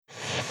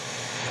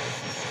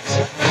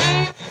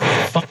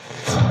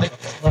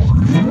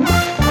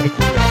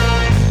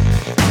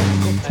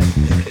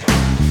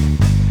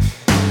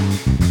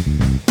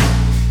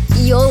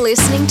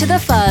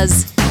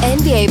Fuzz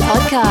NBA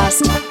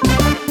podcast.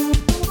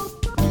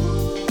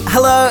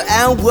 Hello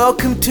and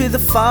welcome to the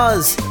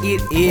Fuzz.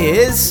 It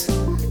is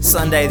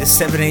Sunday the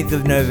 17th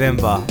of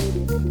November.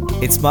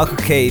 It's Michael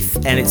Keith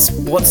and it's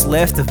what's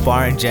left of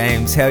Byron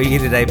James. How are you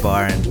today,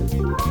 Byron?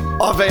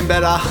 I've been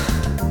better.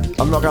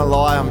 I'm not going to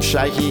lie, I'm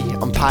shaky,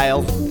 I'm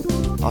pale.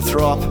 I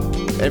threw up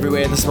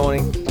everywhere this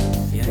morning.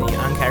 Yeah, you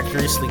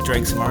uncharacteristically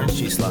drank some orange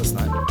juice last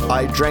night.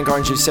 I drank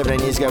orange juice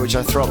 17 years ago, which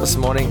I threw up this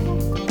morning.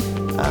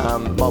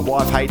 My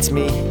wife hates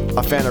me.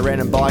 I found a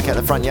random bike at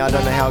the front yard,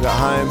 don't know how I got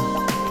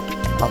home.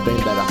 I've been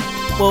better.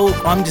 Well,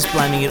 I'm just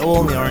blaming it all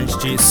on the orange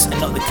juice and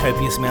not the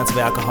copious amounts of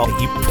alcohol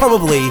you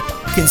probably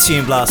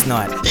consumed last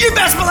night. You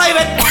best believe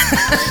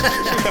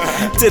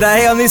it!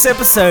 Today on this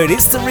episode,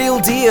 it's The Real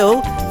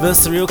Deal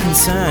versus The Real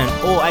Concern,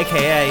 or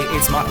aka,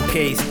 it's Michael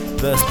Keith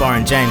versus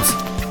Byron James.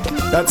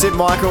 That's it,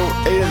 Michael.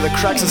 Either the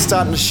cracks are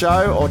starting to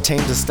show or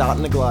teams are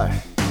starting to glow.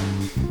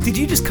 Did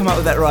you just come up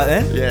with that right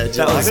then? Yeah,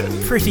 that was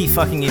pretty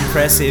fucking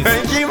impressive.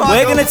 Thank you, Michael.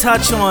 We're going to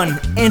touch on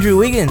Andrew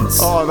Wiggins.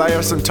 Oh, they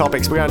have some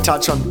topics. We're going to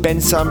touch on Ben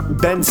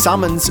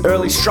Simmons'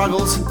 early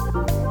struggles.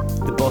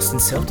 The Boston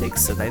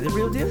Celtics, are they the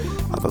real deal?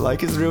 Are the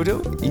Lakers the real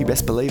deal? You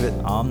best believe it.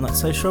 I'm not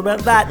so sure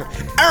about that.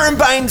 Aron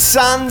Baynes'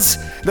 sons,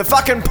 the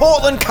fucking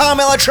Portland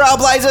Carmelo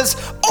Trailblazers,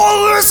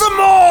 all of this and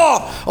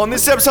more on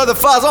this episode of The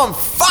Fuzz. I'm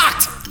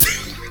fucked!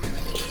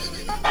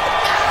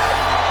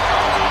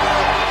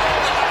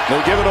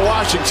 They give it to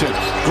Washington.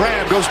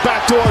 Graham goes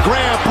back door.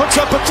 Graham puts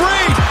up a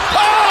three.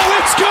 Oh,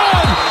 it's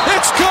good!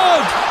 It's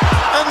good!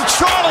 And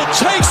Charlotte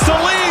takes the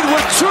lead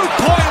with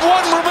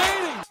 2.1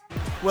 remaining.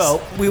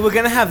 Well, we were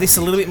going to have this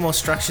a little bit more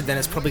structured than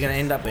it's probably going to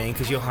end up being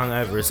because you're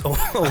hungover as all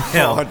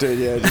hell. Oh, dude,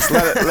 yeah. Just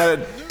let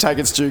it take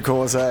its due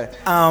course, eh?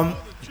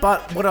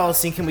 But what I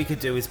was thinking we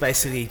could do is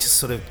basically just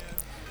sort of,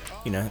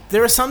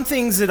 there are some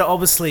things that are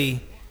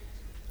obviously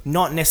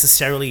not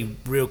necessarily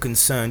real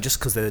concern just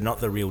because they're not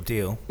the real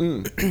deal.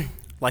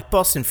 Like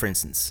Boston, for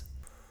instance.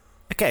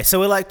 Okay, so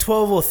we're like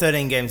 12 or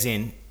 13 games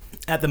in.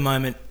 At the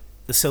moment,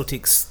 the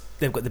Celtics,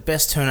 they've got the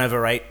best turnover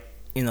rate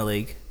in the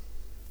league.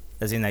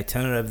 As in, they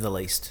turn it over the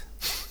least.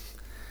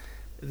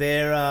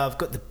 They've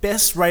got the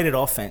best rated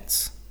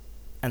offense.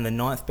 And the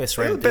ninth best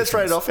rated defense. Best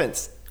rated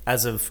offense?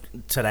 As of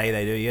today,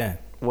 they do, yeah.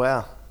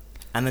 Wow.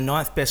 And the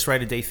ninth best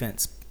rated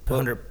defense. Per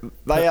 100.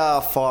 They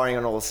are firing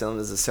on all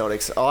cylinders, the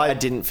Celtics. I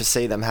didn't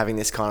foresee them having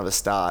this kind of a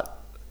start.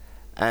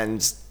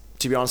 And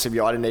to be honest with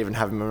you, I didn't even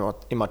have them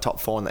in my top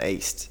four in the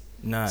East.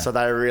 No. So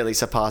they were really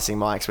surpassing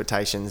my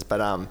expectations.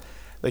 But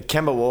the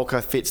Kemba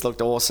Walker fits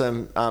looked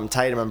awesome.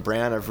 Tatum and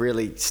Brown have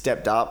really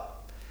stepped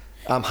up.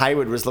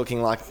 Hayward was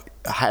looking like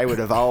Hayward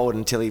of old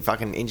until he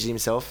fucking injured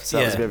himself. So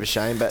that was a bit of a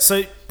shame. But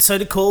So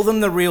to call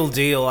them the real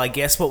deal, I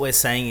guess what we're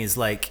saying is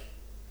like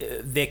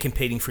they're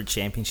competing for a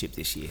championship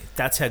this year.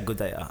 That's how good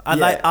they are.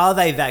 Are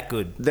they that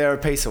good? They're a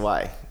piece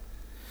away.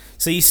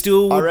 So you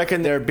still... I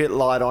reckon they're a bit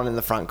light on in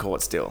the front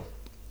court still.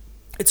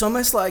 It's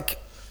almost like...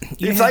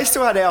 If they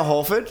still had Al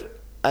Horford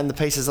and the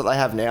pieces that they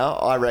have now,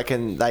 I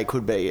reckon they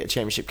could be a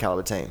championship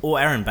caliber team. Or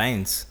Aron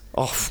Baynes.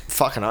 Oh,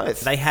 fucking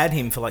oath. They had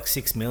him for like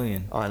 $6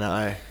 million. I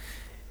know.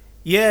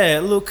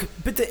 Yeah, look,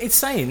 but it's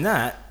saying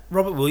that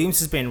Robert Williams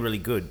has been really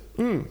good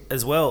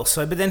as well.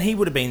 So, but then he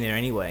would have been there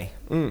anyway.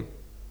 Enes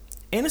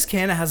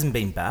Kanter hasn't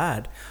been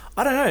bad.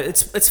 I don't know.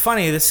 It's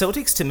funny. The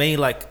Celtics to me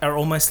are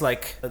almost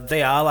like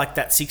they are like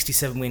that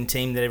 67 win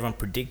team that everyone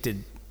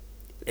predicted.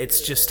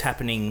 It's just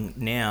happening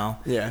now.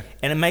 Yeah.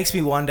 And it makes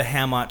me wonder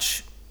how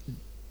much,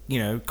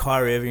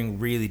 Kyrie Irving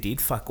really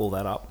did fuck all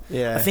that up.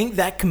 Yeah. I think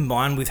that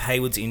combined with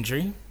Hayward's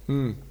injury,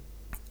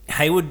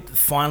 Hayward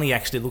finally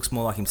actually looks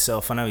more like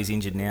himself. I know he's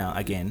injured now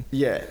again.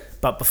 Yeah.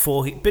 But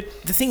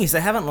but the thing is,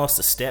 they haven't lost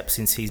a step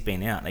since he's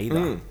been out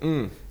either.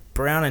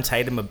 Brown and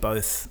Tatum are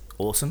both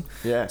awesome.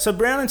 Yeah. So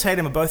Brown and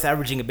Tatum are both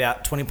averaging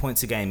about 20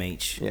 points a game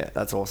each. Yeah,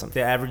 that's awesome.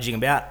 They're averaging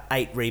about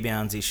 8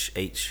 rebounds-ish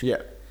each.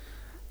 Yeah.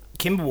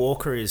 Kemba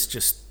Walker is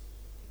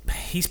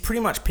he's pretty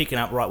much picking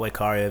up right where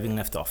Kyrie Irving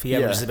left off. He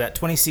averages about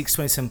 26,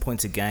 27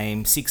 points a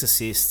game, 6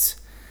 assists.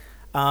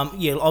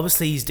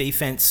 Obviously his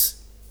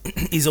defense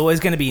is always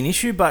going to be an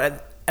issue,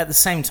 but at the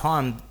same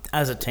time,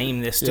 as a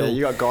team, they're still... Yeah,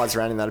 you got guys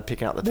around him that are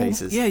picking up the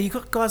pieces. Yeah, you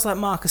got guys like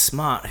Marcus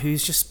Smart,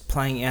 who's just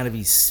playing out of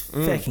his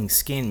fucking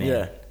skin,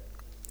 man.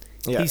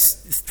 Yeah.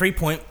 His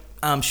 3-point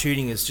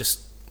shooting has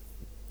just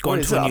gone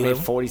to a new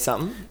level.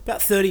 40-something? About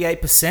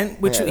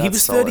 38%, which he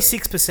was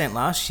 36%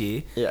 last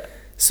year. Yeah.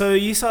 So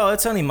you saw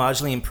it's only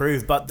marginally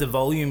improved, but the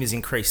volume is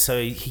increased.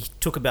 So he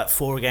took about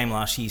 4 a game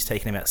last year. He's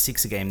taken about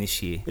 6 a game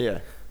this year. Yeah.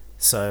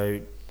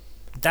 So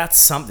that's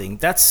something.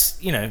 That's,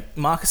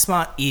 Marcus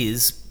Smart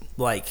is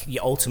like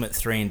your ultimate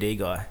 3-and-D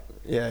guy.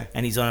 Yeah.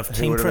 And he's on a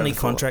team-friendly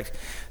contract.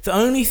 The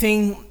only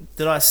thing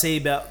that I see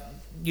about,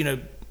 you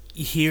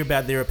hear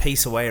about they're a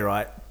piece away,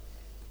 right?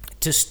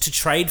 To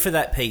trade for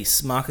that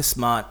piece, Marcus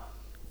Smart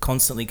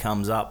constantly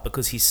comes up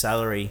because his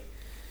salary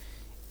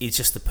is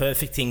just the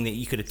perfect thing that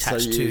you could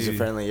attach to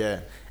user-friendly,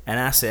 an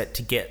asset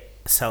to get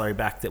a salary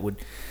back that would...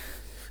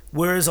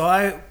 Whereas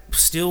I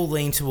still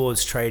lean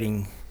towards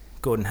trading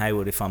Gordon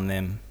Hayward if I'm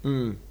them.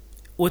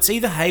 Well, it's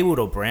either Hayward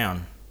or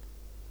Brown.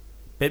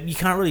 But you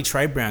can't really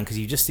trade Brown because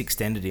you just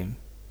extended him.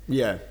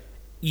 Yeah.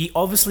 You're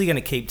obviously going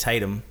to keep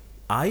Tatum.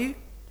 Are you?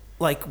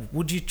 Like,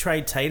 would you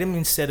trade Tatum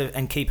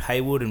and keep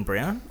Hayward and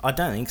Brown? I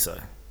don't think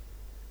so.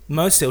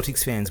 Most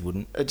Celtics fans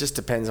wouldn't. It just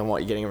depends on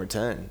what you're getting in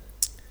return.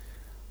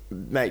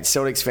 Mate,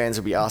 Celtics fans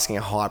will be asking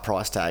a high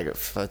price tag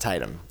for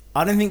Tatum.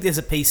 I don't think there's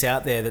a piece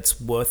out there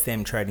that's worth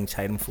them trading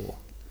Tatum for.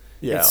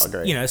 Yeah, I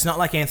agree. You know, it's not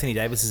like Anthony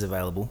Davis is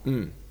available.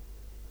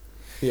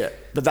 Yeah,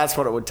 but that's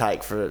what it would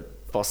take for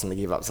Boston to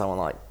give up someone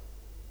like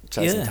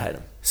Jason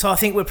Tatum. So I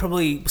think we're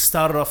probably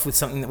started off with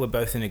something that we're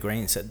both in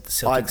agreement that the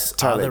Celtics I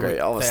totally agree.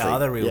 Obviously, they are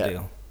the real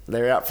deal.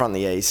 They're out front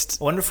the East.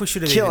 I wonder if we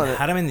should have even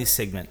had them in this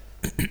segment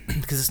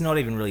because it's not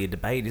even really a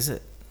debate, is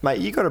it? Mate,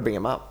 you got to bring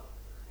them up.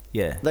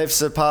 Yeah. They've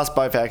surpassed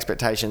both our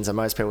expectations and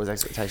most people's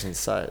expectations,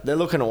 so they're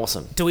looking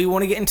awesome. Do we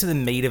want to get into the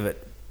meat of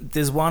it?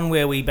 There's one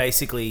where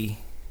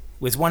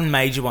there's one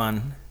major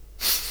one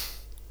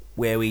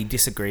where we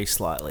disagree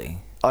slightly.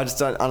 I just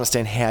don't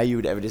understand how you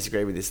would ever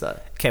disagree with this, though.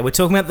 Okay, we're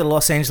talking about the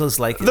Los Angeles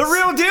Lakers. The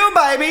real deal,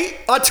 baby!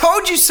 I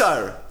told you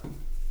so!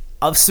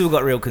 I've still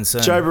got real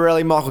concern. Joe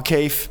Borelli, Michael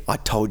Keith, I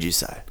told you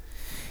so.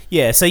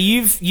 Yeah, so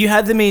you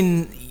had them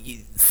in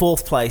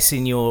 4th place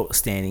in your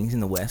standings in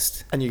the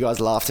West. And you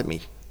guys laughed at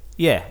me.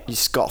 Yeah. You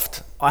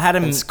scoffed. I had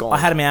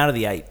them out of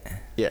the 8.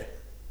 Yeah.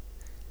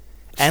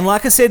 And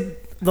like I said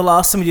the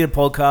last time we did a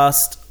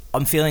podcast,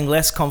 I'm feeling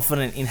less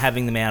confident in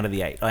having them out of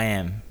the 8. I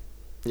am.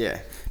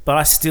 Yeah. But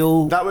I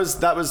still... That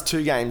was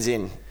 2 games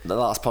in the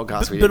last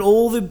podcast we did. But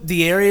all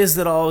the areas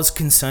that I was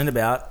concerned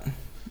about,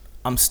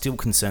 I'm still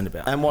concerned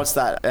about. And what's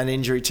that? An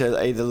injury to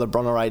either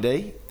LeBron or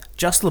AD?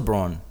 Just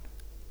LeBron.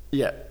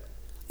 Yeah.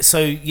 So,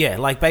 yeah,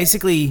 like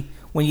basically,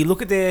 when you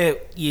look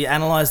at you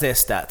analyse their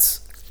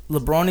stats,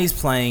 LeBron is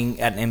playing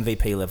at an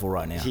MVP level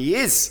right now. He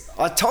is.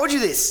 I told you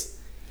this.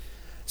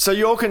 So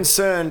you're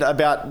concerned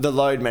about the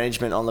load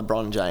management on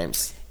LeBron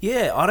James?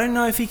 Yeah, I don't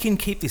know if he can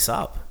keep this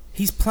up.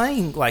 He's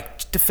playing,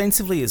 like,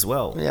 defensively as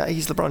well. Yeah,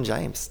 he's LeBron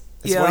James.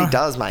 That's what he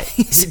does, mate.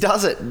 He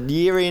does it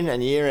year in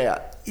and year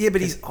out. Yeah,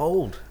 but he's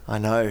old. I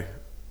know.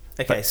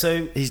 Okay,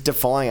 so... He's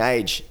defying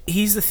age.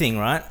 Here's the thing,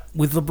 right?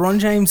 With LeBron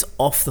James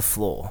off the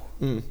floor,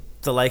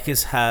 the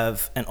Lakers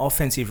have an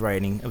offensive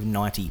rating of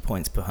 90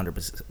 points per 100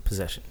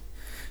 possession.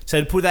 So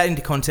to put that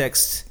into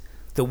context,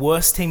 the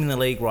worst team in the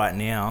league right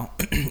now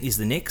is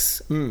the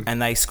Knicks, and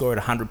they score at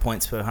 100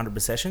 points per 100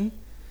 possession.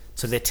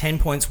 So they're 10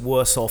 points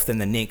worse off than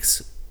the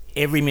Knicks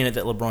every minute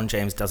that LeBron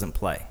James doesn't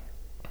play.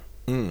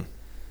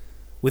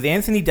 With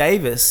Anthony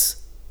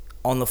Davis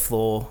on the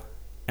floor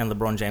and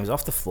LeBron James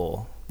off the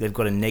floor, they've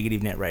got a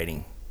negative net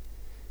rating.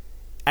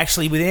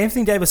 Actually, with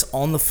Anthony Davis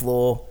on the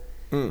floor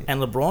and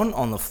LeBron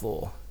on the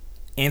floor,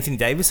 Anthony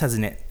Davis has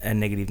a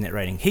negative net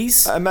rating.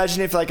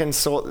 Imagine if they can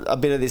sort a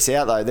bit of this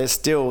out, though. They're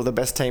still the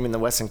best team in the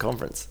Western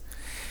Conference.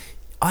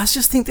 I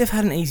just think they've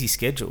had an easy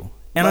schedule.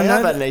 And they I know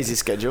have had an easy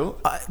schedule.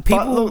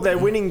 But look, they're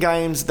winning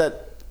games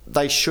that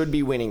they should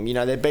be winning. You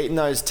know, they're beating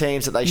those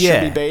teams that they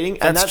should be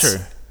beating. And that's true.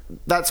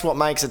 That's what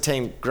makes a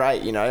team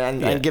great, you know,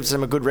 and gives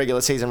them a good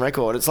regular season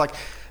record. It's like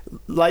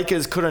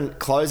Lakers couldn't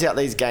close out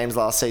these games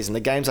last season. The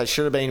games they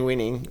should have been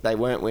winning, they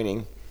weren't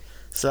winning.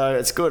 So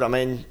it's good. I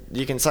mean,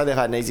 you can say they've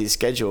had an easy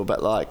schedule,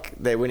 but like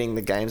they're winning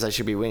the games they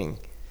should be winning.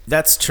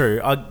 That's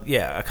true.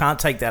 I can't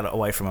take that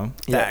away from them.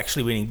 They're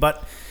actually winning.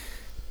 But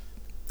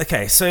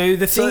okay, so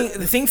the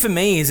thing for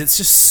me is it's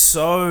just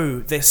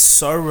they're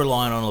so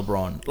reliant on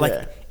LeBron.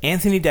 Like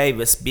Anthony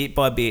Davis, bit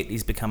by bit,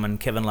 is becoming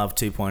Kevin Love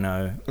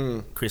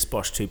 2.0, Chris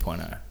Bosh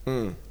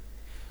 2.0.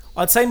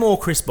 I'd say more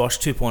Chris Bosh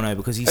 2.0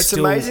 because he's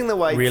still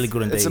really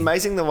good in D. It's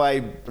amazing the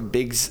way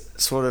bigs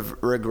sort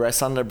of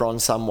regress under Bron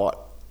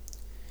somewhat.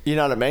 You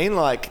know what I mean?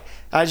 Like,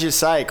 as you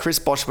say, Chris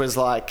Bosh was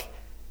like,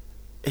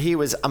 he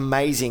was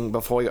amazing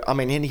before.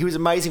 He was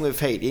amazing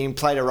with Heat. He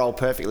played a role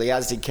perfectly,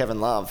 as did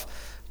Kevin Love.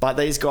 But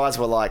these guys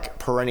were like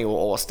perennial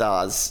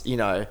all-stars, you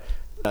know.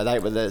 They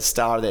were the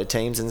star of their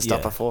teams and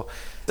stuff before.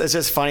 It's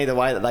just funny the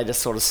way that they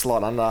just sort of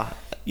slot under.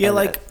 Yeah,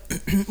 like,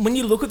 when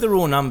you look at the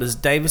raw numbers,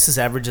 Davis's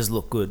averages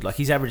look good. Like,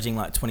 he's averaging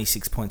like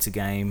 26 points a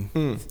game,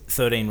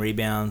 13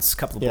 rebounds, a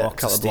couple of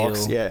blocks, steal,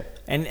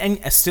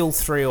 and still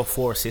 3 or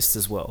 4 assists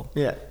as well.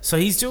 Yeah. So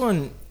he's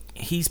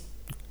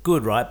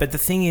good, right? But the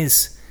thing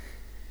is,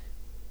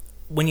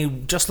 when you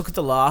just look at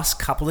the last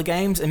couple of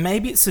games, and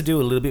maybe it's to do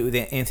a little bit with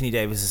Anthony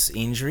Davis's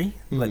injury,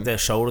 like the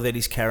shoulder that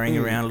he's carrying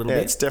around a little bit.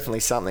 Yeah, it's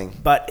definitely something.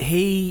 But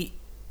he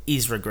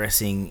is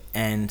regressing,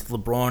 and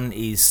LeBron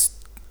is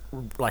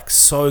like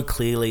so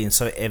clearly and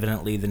so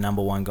evidently the number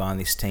one guy on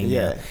this team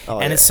now.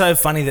 It's so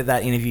funny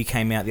that interview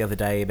came out the other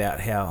day about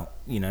how,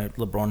 you know,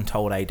 LeBron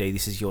told AD,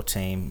 this is your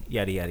team,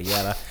 yada, yada,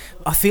 yada.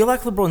 I feel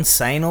like LeBron's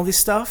saying all this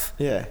stuff.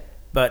 Yeah.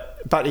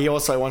 But he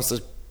also wants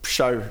to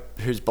show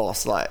who's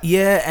boss, like,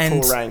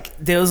 and full rank.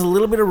 There was a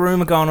little bit of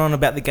rumour going on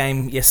about the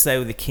game yesterday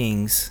with the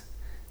Kings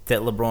that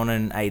LeBron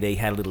and AD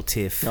had a little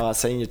tiff. Oh, I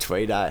seen your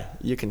tweet,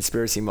 You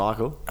conspiracy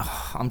Michael.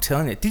 Oh, I'm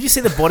telling you. Did you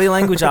see the body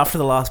language after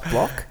the last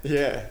block?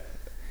 Yeah.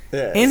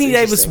 Anthony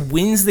Davis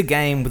wins the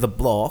game with a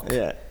block.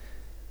 Yeah.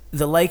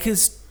 The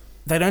Lakers,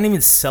 they don't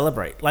even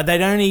celebrate. Like, they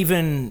don't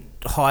even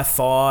high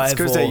five. It's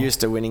because they're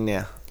used to winning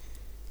now.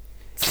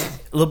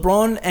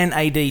 LeBron and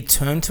AD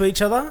turned to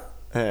each other,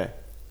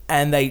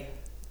 and they,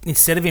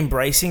 instead of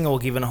embracing or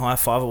giving a high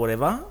five or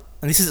whatever,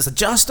 and this is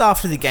just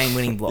after the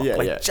game-winning block,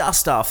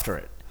 just after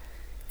it,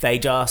 they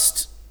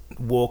just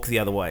walk the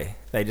other way.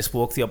 They just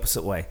walk the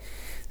opposite way.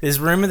 There's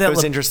rumor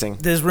that interesting.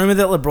 There's rumor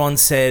that LeBron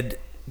said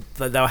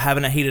that they were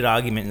having a heated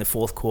argument in the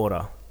fourth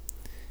quarter.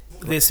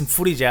 There's some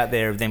footage out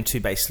there of them two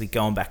basically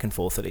going back and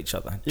forth at each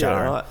other.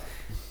 Right.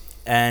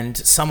 And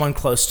someone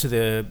close to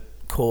the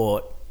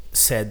court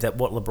said that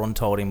what LeBron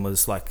told him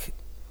was like,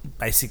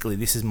 basically,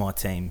 this is my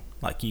team.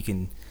 Like, you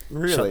can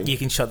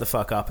shut the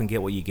fuck up and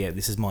get what you get.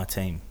 This is my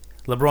team.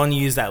 LeBron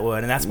used that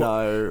word, and that's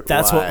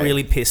what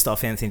really pissed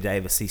off Anthony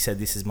Davis. He said,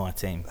 "This is my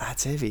team."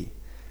 That's heavy.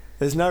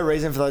 There's no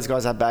reason for those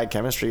guys to have bad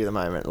chemistry at the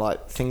moment.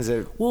 Like, things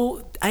are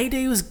AD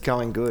was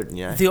going good.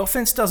 You know, the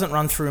offense doesn't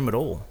run through him at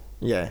all.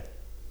 Yeah,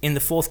 in the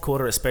fourth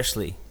quarter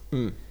especially.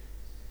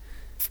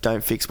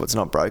 Don't fix what's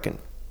not broken.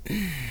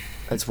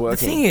 It's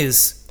working. The thing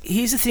is,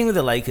 here's the thing with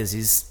the Lakers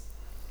is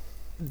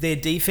their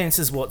defense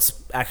is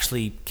what's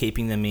actually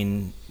keeping them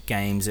in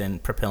games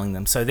and propelling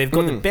them. So they've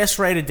got the best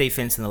rated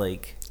defense in the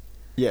league.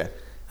 Yeah.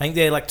 I think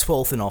they're like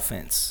 12th in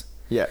offense.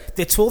 Yeah.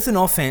 They're 12th in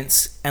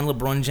offense, and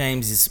LeBron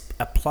James is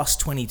a plus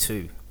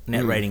 22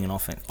 net rating in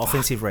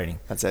offensive rating.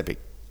 That's epic.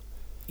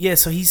 Yeah,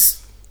 so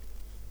he's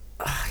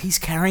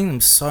carrying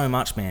them so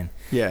much, man.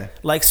 Yeah.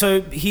 Like,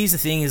 so here's the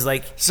thing is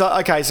like... So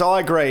I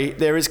agree.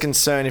 There is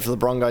concern if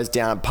LeBron goes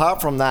down.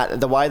 Apart from that,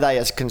 the way they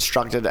are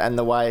constructed and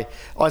the way...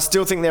 I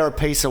still think they're a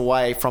piece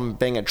away from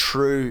being a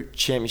true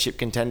championship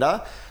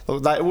contender.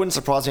 Look, it wouldn't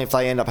surprise me if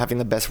they end up having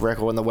the best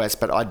record in the West,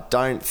 but I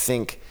don't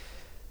think...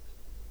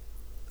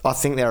 I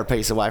think they're a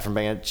piece away from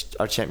being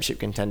a championship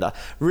contender.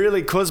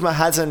 Really, Kuzma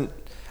hasn't...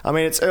 I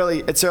mean, it's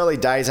early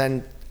days,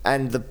 and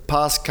the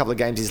past couple of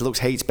games he's looked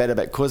heaps better,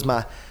 but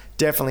Kuzma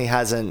definitely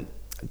hasn't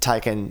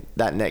taken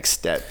that next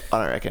step, I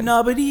don't reckon.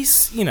 No, but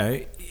he's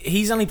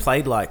only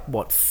played like,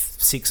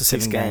 6 or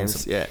 7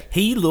 games. Yeah.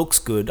 He looks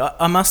good.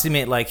 I must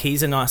admit, like,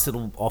 he's a nice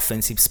little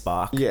offensive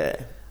spark. Yeah.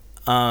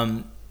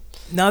 No,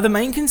 the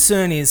main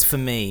concern is, for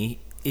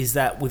me, is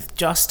that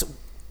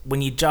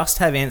when you just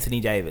have Anthony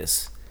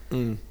Davis...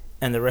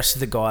 and the rest of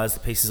the guys, the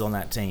pieces on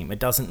that team, it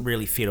doesn't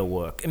really fit or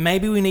work. And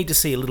maybe we need to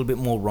see a little bit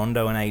more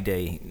Rondo and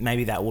AD.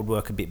 Maybe that would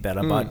work a bit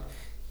better. But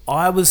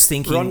I was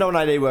thinking... Rondo and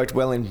AD worked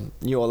well in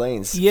New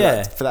Orleans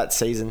for that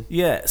season.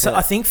 Yeah. So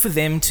I think for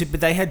them to...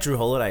 But they had Drew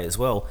Holiday as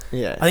well.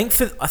 Yeah. I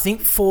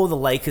think for the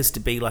Lakers to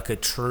be like a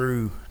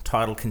true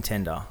title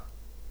contender,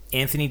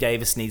 Anthony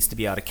Davis needs to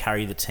be able to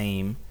carry the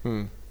team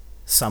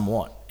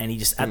somewhat. And he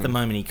just... At the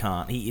moment, he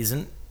can't. He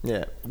isn't.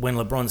 Yeah. When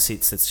LeBron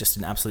sits, it's just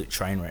an absolute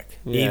train wreck,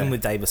 even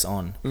with Davis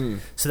on.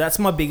 So that's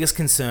my biggest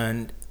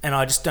concern, and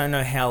I just don't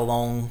know how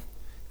long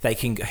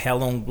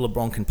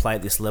LeBron can play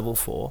at this level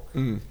for.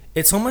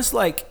 It's almost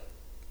like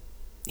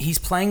he's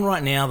playing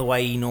right now the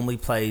way he normally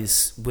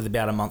plays with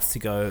about a month to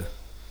go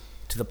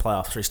to the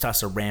playoffs, where he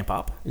starts to ramp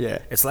up. Yeah.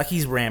 It's like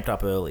he's ramped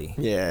up early.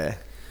 Yeah.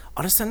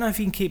 I just don't know if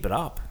he can keep it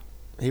up.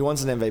 He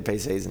wants an MVP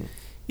season.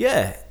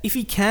 Yeah, if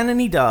he can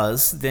and he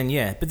does, then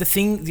yeah. But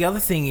the other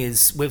thing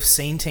is, we've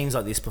seen teams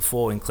like this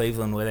before in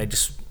Cleveland where they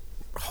just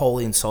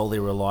wholly and solely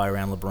rely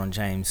around LeBron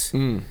James.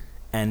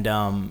 And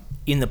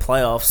in the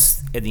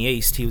playoffs in the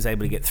East, he was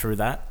able to get through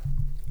that.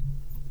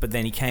 But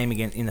then he came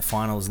again in the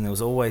finals, and there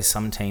was always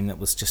some team that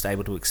was just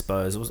able to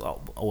expose. It was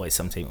always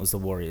some team. It was the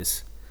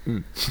Warriors.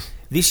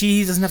 This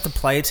year, he doesn't have to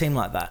play a team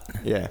like that.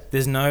 Yeah,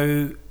 there's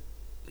no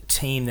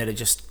team that are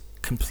just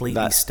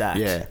completely stacked.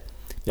 Yeah.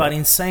 But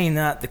in saying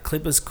that, the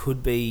Clippers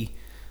could be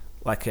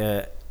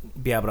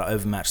be able to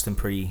overmatch them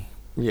pretty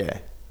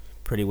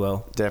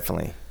well.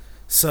 Definitely.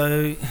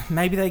 So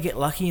maybe they get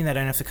lucky and they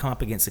don't have to come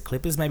up against the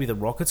Clippers. Maybe the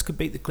Rockets could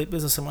beat the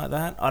Clippers or something like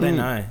that. I don't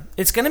know.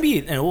 It's going to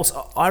be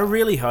I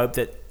really hope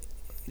that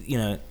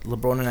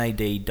LeBron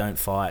and AD don't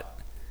fight.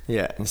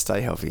 Yeah, and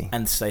stay healthy.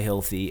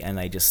 And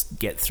they just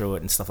get through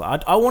it and stuff like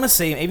that. I want to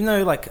see, even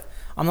though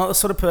I'm not the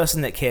sort of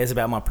person that cares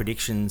about my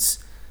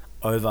predictions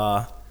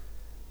over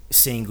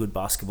seeing good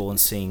basketball and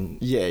seeing...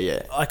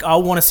 Yeah. I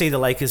want to see the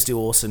Lakers do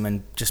awesome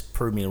and just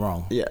prove me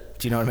wrong. Yeah.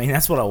 Do you know what I mean?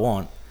 That's what I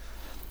want.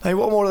 Hey,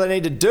 what more do they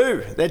need to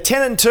do? They're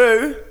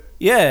 10-2.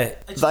 Yeah.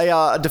 They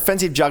are a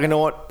defensive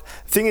juggernaut.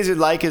 Thing is with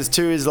Lakers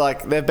too is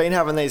they've been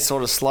having these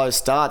sort of slow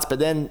starts, but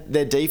then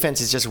their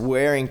defense is just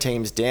wearing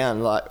teams down.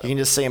 You can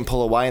just see them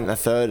pull away in the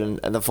third and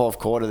the fourth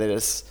quarter. They're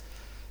just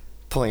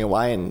pulling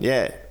away, and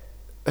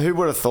who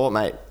would have thought,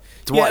 mate?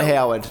 Dwight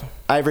Howard,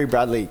 Avery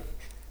Bradley,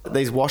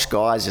 these wash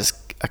guys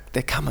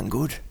they're coming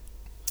good.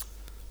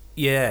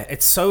 Yeah,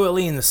 it's so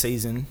early in the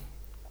season.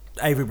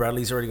 Avery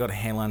Bradley's already got a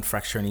handline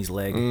fracture in his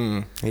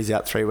leg. He's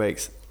out 3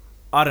 weeks.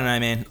 I don't know,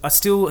 man. I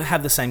still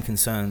have the same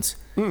concerns.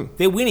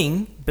 They're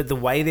winning, but the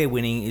way they're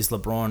winning is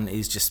LeBron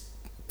is just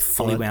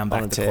fully wound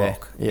back the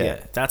clock. Yeah,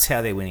 that's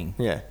how they're winning.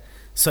 Yeah.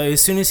 So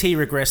as soon as he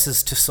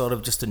regresses to sort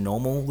of just a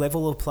normal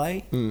level of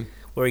play,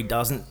 where he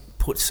doesn't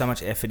put so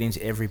much effort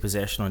into every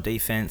possession on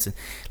defense, and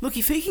look,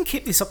 if he can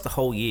keep this up the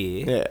whole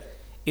year,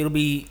 it'll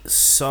be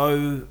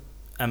so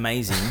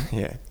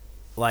amazing.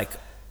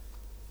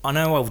 I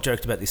know I've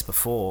joked about this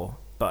before,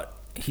 but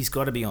he's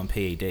got to be on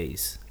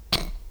PEDs.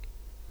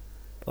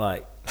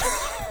 Like,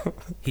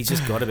 he's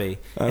just got to be.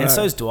 And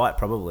so's Dwight,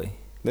 probably.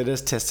 They're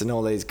just testing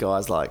all these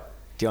guys like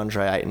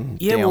DeAndre Ayton,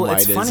 Yeah, Dion well,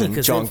 it's Waiters, funny and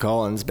 'cause John they've-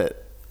 Collins,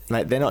 but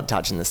mate, they're not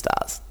touching the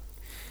stars.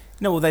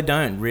 No, well, they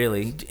don't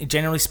really.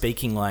 Generally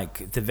speaking,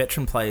 like, the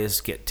veteran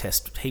players get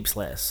tested heaps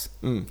less.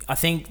 I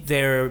think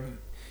they're...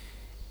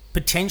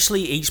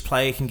 Potentially, each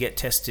player can get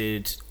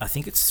tested, I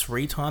think it's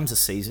 3 times a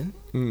season.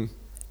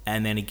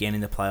 And then again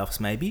in the playoffs,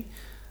 maybe.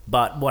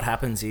 But what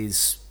happens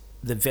is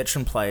the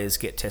veteran players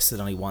get tested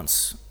only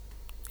once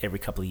every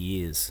couple of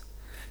years.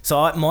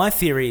 So my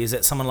theory is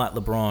that someone like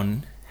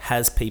LeBron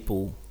has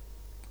people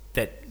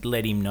that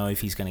let him know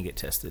if he's going to get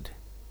tested.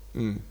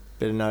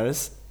 Bit of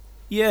notice.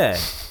 Yeah,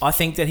 I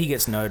think that he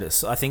gets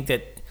notice. I think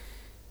that...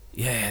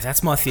 Yeah,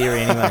 that's my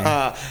theory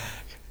anyway.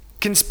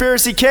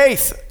 Conspiracy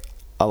Keith.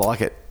 I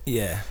like it.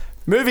 Yeah.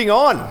 Moving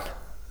on. Do you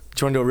want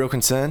to do a real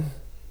concern?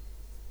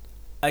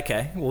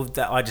 Okay, well,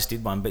 I just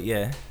did one, but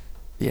yeah.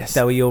 Yes.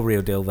 They were your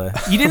real deal, though.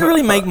 You didn't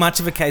really make much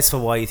of a case for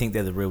why you think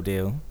they're the real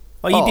deal.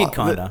 Oh, you did,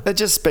 kind of. That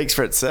just speaks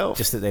for itself.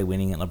 Just that they're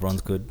winning and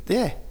LeBron's good.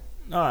 Yeah.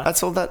 All right.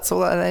 That's all that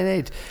they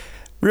need.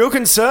 Real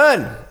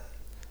concern.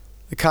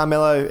 The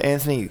Carmelo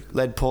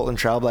Anthony-led Portland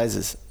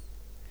Trailblazers.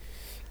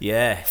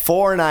 Yeah.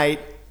 4-8,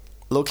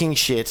 looking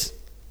shit.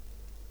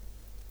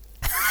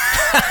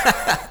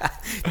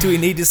 Do we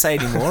need to say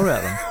any more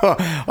about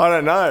them? I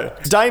don't know.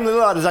 Dame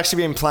Lillard has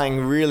actually been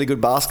playing really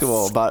good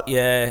basketball, but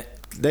Yeah.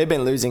 they've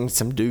been losing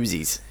some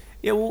doozies.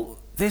 Yeah, well,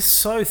 they're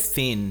so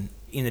thin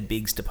in the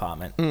bigs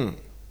department. You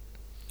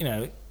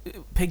know,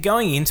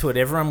 going into it,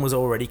 everyone was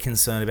already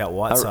concerned about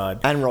Whiteside.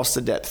 And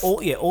roster depth.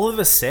 All of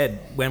us said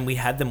when we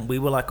had them, we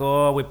were like,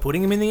 oh, we're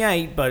putting them in the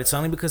 8, but it's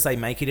only because they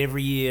make it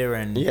every year.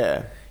 And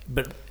Yeah.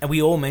 and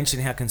we all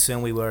mentioned how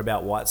concerned we were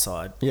about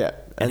Whiteside. Yeah.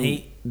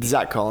 And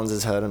Zach Collins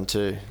has hurt him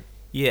too.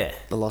 Yeah.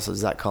 The loss of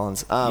Zach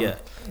Collins. Yeah.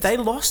 They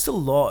lost a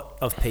lot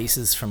of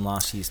pieces from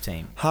last year's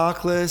team.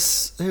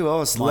 Harkless, who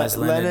else? Myers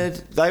Leonard.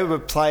 They were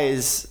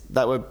players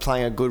that were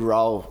playing a good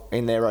role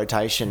in their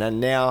rotation, and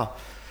now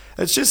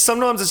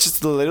sometimes it's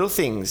just the little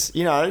things.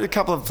 You know, a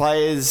couple of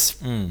players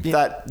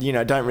that, you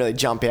know, don't really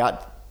jump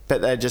out,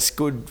 but they're just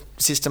good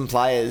system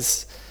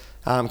players,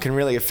 can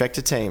really affect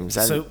the teams.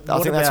 And So I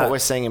think that's about- what we're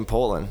seeing in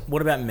Portland.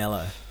 What about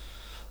Melo?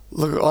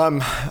 Look,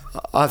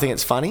 I think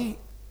it's funny,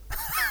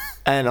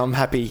 and I'm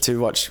happy to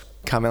watch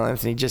Carmelo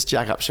Anthony just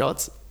jack up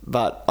shots,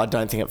 but I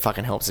don't think it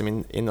fucking helps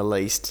him in the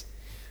least.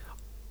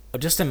 I'm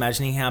just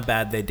imagining how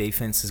bad their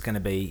defense is going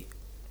to be,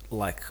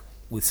 like,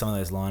 with some of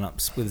those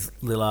lineups, with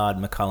Lillard,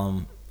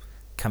 McCollum,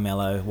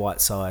 Carmelo,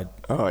 Whiteside.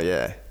 Oh,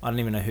 yeah. I don't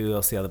even know who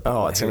else the other...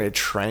 Oh, it's going to be a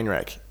train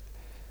wreck.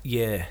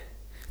 Yeah.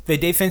 Their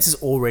defense is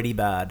already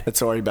bad.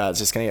 It's already bad. It's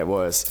just going to get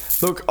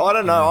worse. Look, I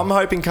don't know. I'm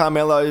hoping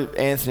Carmelo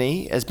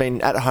Anthony has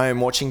been at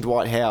home watching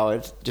Dwight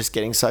Howard, just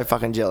getting so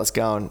fucking jealous,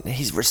 going,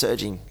 he's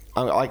resurging.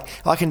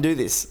 I can do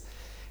this.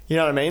 You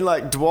know what I mean?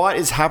 Like, Dwight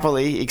is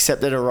happily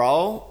accepted a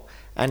role,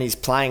 and he's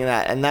playing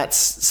that, and that's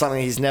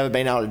something he's never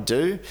been able to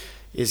do,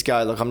 is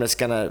go, look, I'm just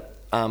going to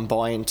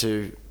buy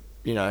into,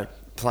 you know,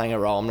 playing a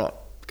role. I'm not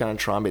going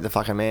to try and be the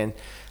fucking man.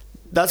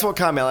 That's what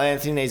Carmelo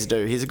Anthony needs to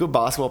do. He's a good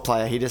basketball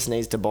player. He just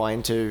needs to buy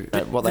into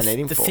what they need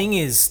him for. The thing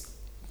is,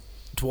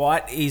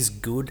 Dwight is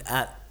good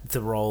at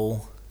the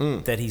role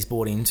that he's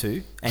bought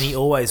into, and he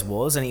always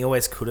was, and he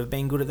always could have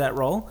been good at that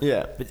role.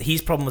 Yeah. But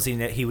his problem was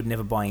he would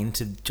never buy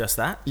into just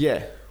that.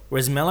 Yeah.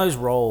 Whereas Melo's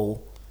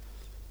role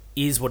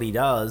is what he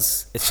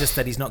does. It's just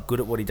that he's not good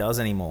at what he does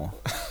anymore.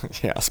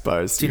 Yeah, I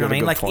suppose. Do you know what I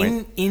mean? Like,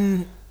 point.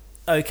 in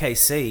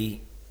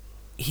OKC,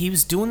 he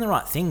was doing the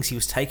right things. He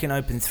was taking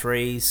open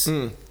threes,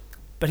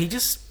 but he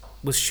just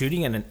was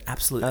shooting at an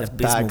absolute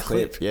abysmal bad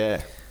clip.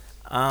 Yeah.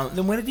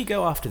 Then where did he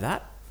go after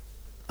that?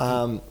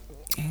 Um,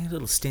 A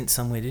little stint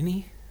somewhere, didn't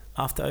he?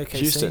 After OKC?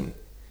 Houston.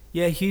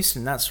 Yeah,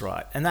 Houston, that's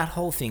right. And that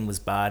whole thing was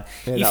bad.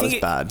 Yeah, that was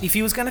bad. If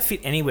he was going to fit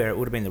anywhere, it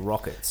would have been the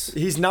Rockets.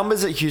 His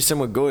numbers at Houston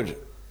were good,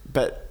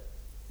 but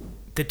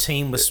The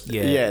team was,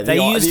 yeah, they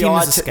used him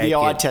as a scapegoat. the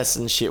eye test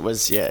and shit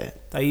was, yeah.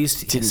 They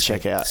used Didn't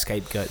check out.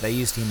 Scapegoat. They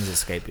used him as a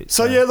scapegoat.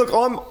 So yeah, look,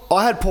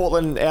 I had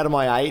Portland out of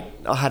my 8.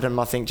 I had them,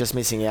 I think, just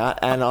missing out,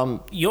 and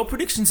your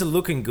predictions are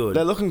looking good.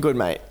 they're looking good,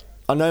 mate.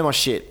 I know my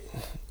shit.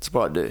 That's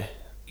what I do.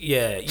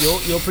 Yeah,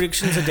 your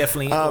predictions are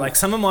definitely like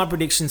some of my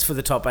predictions for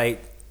the top 8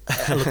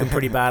 are looking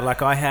pretty bad.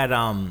 Like I had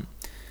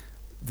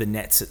the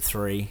Nets at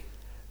 3.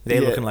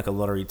 They're looking like a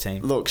lottery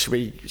team. Look, should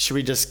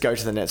we just go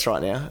to the Nets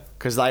right now?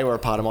 Because they were a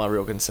part of my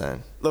real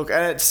concern. Look,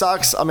 and it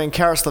sucks. I mean,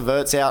 Karis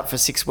LeVert's out for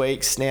 6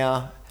 weeks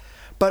now.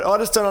 But I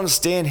just don't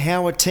understand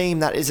how a team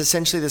that is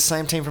essentially the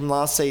same team from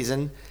last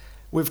season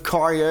with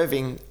Kyrie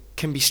Irving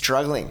can be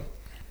struggling.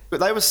 But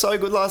they were so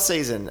good last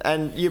season,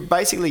 and you're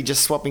basically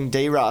just swapping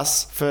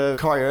D-Russ for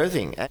Kyrie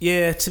Irving.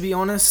 Yeah, to be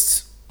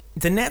honest,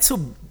 the Nets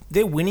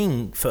they're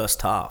winning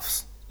first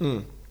halves.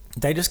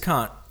 They just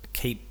can't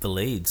keep the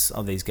leads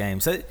of these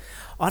games. So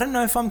I don't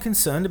know if I'm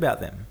concerned about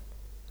them.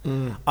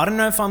 I don't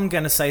know if I'm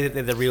going to say that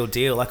they're the real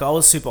deal. Like, I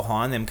was super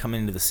high on them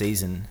coming into the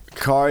season.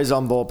 Kyrie's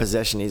on-ball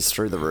possession is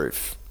through the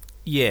roof.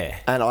 Yeah.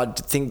 And I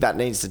think that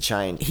needs to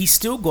change. He's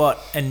still got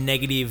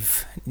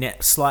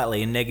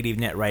slightly negative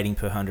net rating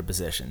per 100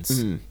 possessions.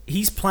 Mm.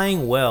 He's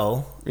playing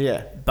well.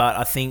 Yeah. But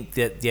I think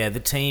that, the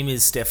team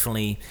is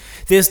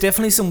there's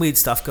definitely some weird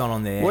stuff going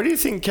on there. What do you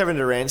think Kevin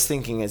Durant's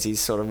thinking as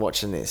he's sort of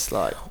watching this?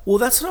 Well,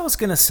 that's what I was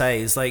going to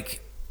say is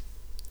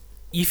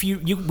if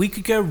we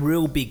could go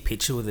real big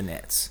picture with the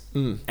Nets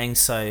and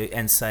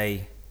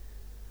say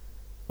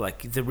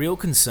the real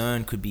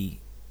concern could be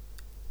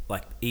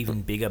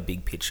even bigger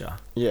big picture.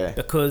 Yeah.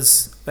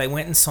 Because they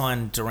went and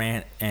signed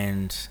Durant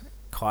and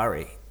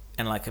Kyrie.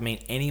 And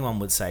anyone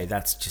would say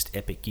that's just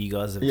epic. You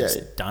guys have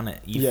just done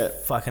it. You've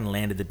fucking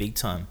landed the big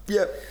time.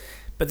 Yep.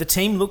 But the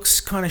team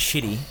looks kind of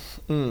shitty.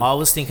 I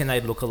was thinking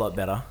they'd look a lot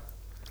better.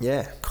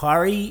 Yeah.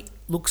 Kyrie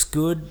looks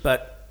good,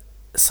 but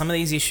some of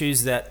these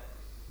issues that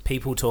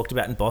people talked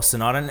about in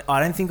Boston, I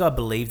don't think I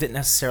believed it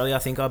necessarily. I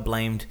think I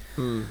blamed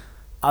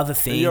other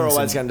things. You're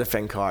always going to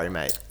defend Kyrie,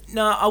 mate.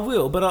 No, I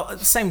will, but at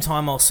the same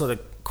time, I'll sort of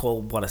call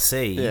what I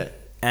see. Yeah.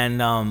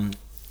 And,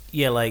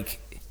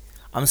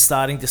 I'm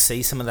starting to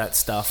see some of that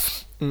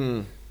stuff.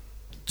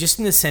 Just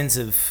in the sense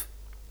of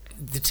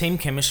the team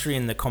chemistry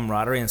and the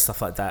camaraderie and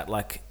stuff like that.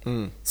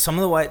 Some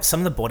of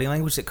the body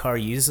language that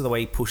Kyrie uses, the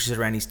way he pushes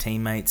around his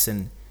teammates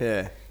and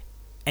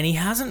he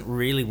hasn't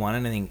really won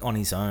anything on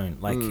his own.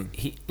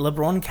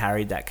 LeBron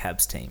carried that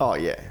Cavs team. Oh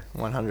yeah,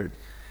 100.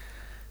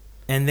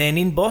 And then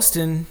in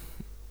Boston,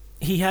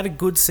 he had a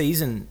good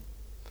season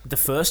the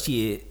first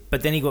year,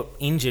 but then he got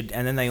injured,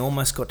 and then they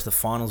almost got to the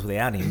finals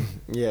without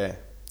him. Yeah.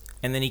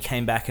 And then he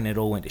came back, and it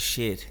all went to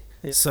shit.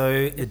 Yeah.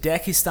 So the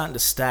deck is starting to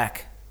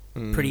stack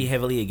pretty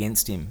heavily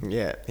against him.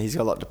 Yeah, he's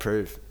got a lot to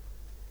prove.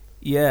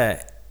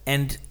 Yeah,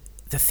 and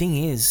the thing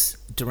is,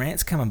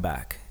 Durant's coming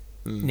back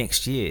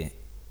next year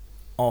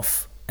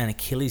off an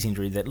Achilles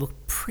injury that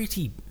looked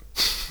pretty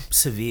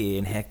severe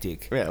and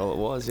hectic. Yeah, well, it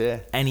was,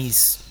 yeah. And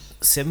he's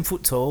 7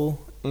 foot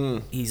tall.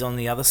 He's on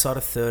the other side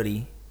of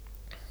 30.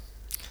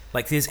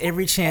 There's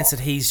every chance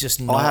that he's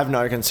just not... I have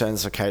no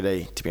concerns for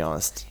KD, to be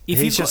honest.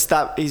 He's just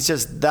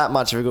that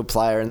much of a good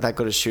player and that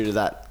good a shooter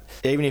that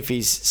even if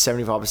he's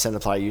 75% of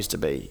the player he used to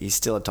be, he's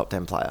still a top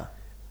 10 player.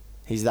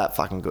 He's that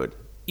fucking good.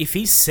 If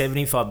he's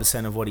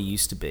 75% of what he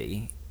used to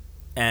be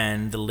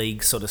and the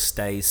league sort of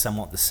stays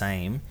somewhat the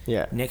same,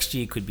 next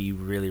year could be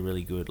really,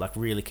 really good,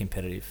 really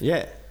competitive.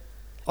 Yeah.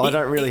 I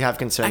don't really have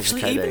concerns for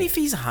KD. Even if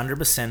he's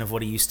 100% of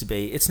what he used to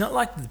be, it's not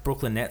like the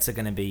Brooklyn Nets are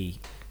going to be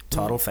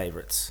title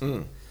favourites.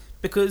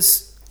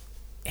 Because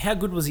how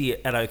good was he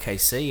at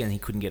OKC and he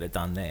couldn't get it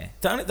done there?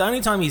 The only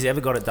time he's ever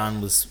got it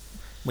done was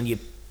when you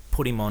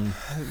put him on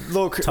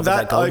top of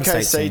that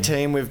Golden State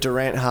team with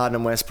Durant, Harden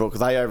and Westbrook,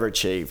 they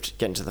overachieved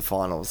getting to the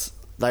finals.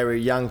 They were a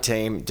young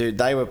team. Dude,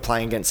 they were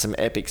playing against some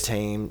epic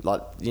team,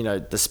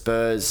 the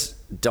Spurs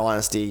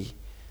dynasty.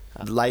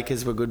 The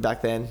Lakers were good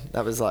back then.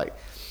 That was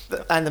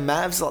and the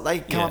Mavs,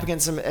 they come up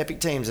against some epic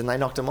teams and they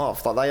knocked them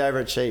off. They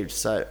overachieved,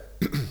 so...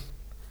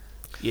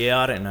 Yeah,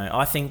 I don't know.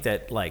 I think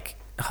that,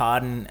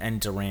 Harden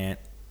and Durant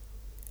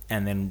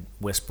and then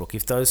Westbrook,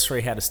 if those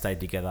three had to stay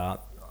together,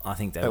 I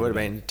think they would have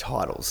been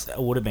titles.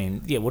 It would have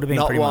been, would have been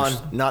not pretty one,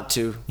 much. not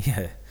two.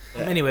 Yeah.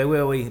 Anyway,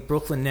 where are we?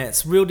 Brooklyn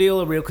Nets. Real deal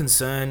or real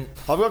concern?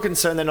 I've got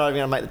concern they're not even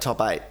going to make the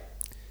top 8.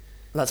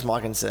 That's my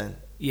concern.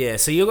 Yeah,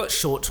 so you've got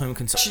short-term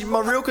concern.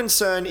 My real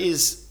concern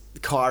is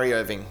Kyrie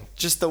Irving.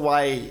 Just the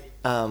way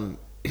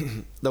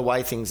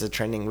things are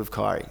trending with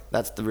Kyrie.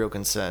 That's the real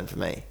concern for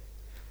me.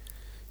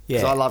 Yeah.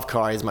 Because I love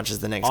Kyrie as much as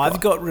the next guy.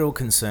 I've got real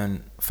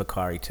concern for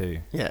Kyrie too.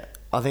 Yeah,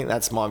 I think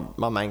that's my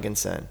main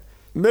concern.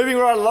 Moving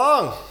right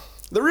along.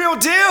 The real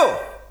deal.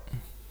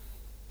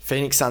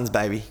 Phoenix Suns,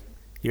 baby.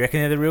 You reckon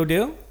they're the real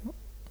deal?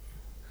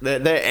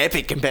 They're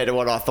epic compared to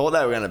what I thought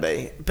they were going to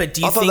be.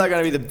 But I thought they were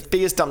going to be the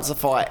biggest dumpster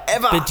fire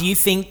ever. But do you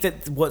think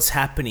that what's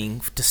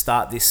happening to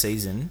start this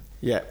season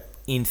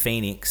in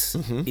Phoenix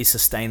is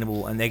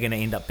sustainable and they're going to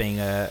end up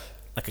being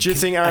do you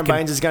think Aron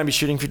Baynes is going to be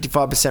shooting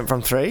 55%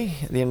 from 3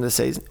 at the end of the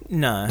season?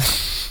 No.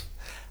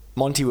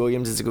 Monty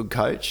Williams is a good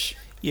coach.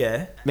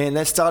 Yeah. Man,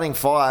 their starting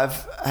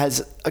 5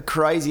 has a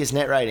craziest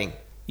net rating.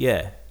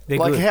 Yeah. They're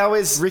good. How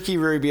is Ricky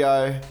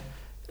Rubio,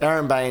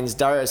 Aron Baynes,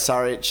 Dario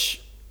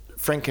Saric,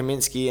 Frank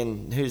Kaminsky,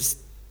 and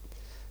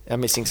I'm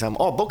missing some.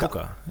 Oh,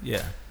 Booker.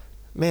 Yeah.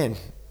 Man,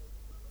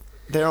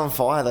 they're on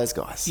fire, those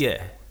guys.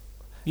 Yeah.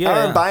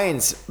 Aron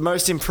Baynes,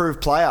 most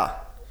improved player.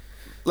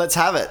 Let's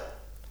have it.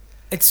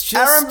 It's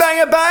just Aron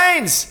Banger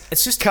Baynes.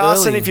 It's just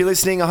Carson, early. if you're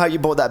listening, I hope you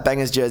bought that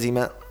Bangers jersey,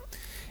 mate.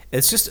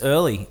 It's just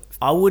early.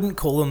 I wouldn't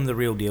call them the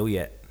real deal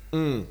yet.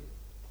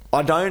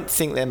 I don't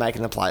think they're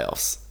making the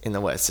playoffs in the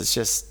West. It's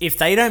just... If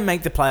they don't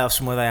make the playoffs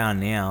from where they are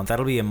now,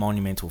 that'll be a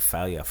monumental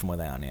failure from where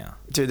they are now.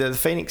 Dude, they're the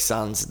Phoenix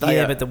Suns.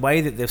 But the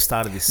way that they've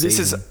started this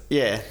season...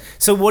 Yeah.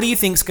 So what do you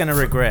think's going to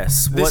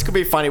regress? This could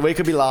be funny. We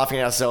could be laughing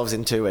at ourselves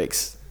in 2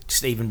 weeks.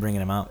 Just even bringing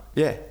them up.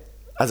 Yeah.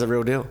 As a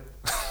real deal.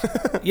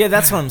 Yeah,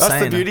 that's what I'm saying.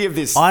 That's the beauty of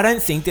this. I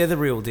don't think they're the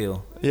real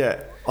deal.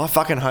 Yeah. I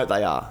fucking hope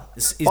they are.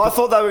 I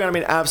thought they were going to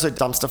be an absolute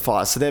dumpster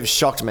fire, so they've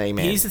shocked me,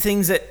 man. Here's the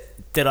things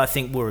that I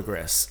think will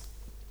regress.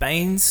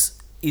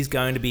 Baynes is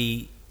going to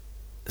be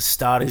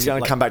started. He's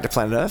going to come back to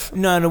planet Earth?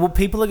 No. Well,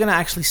 people are going to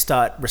actually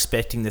start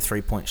respecting the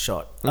 3-point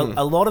shot.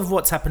 A lot of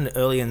what's happened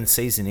early in the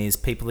season is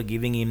people are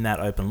giving him that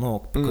open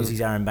look because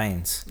he's Aron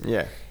Baynes.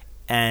 Yeah.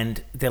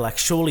 And they're like,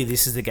 surely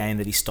this is the game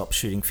that he stops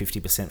shooting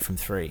 50% from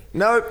three.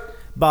 Nope.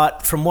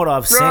 But from what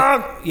I've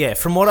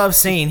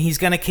seen, he's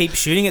going to keep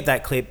shooting at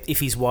that clip if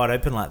he's wide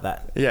open like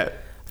that. Yeah.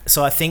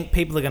 So I think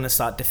people are going to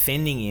start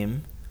defending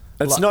him.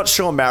 It's not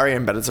Sean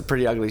Marion, but it's a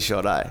pretty ugly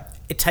shot, eh?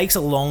 It takes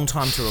a long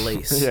time to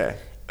release. Yeah.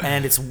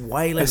 And it's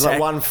way less... It's like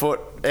 1 foot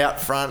out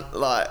front,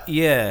 like...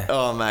 Yeah.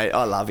 Oh, mate,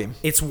 I love him.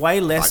 It's way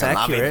less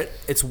accurate.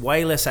 It's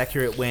way less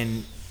accurate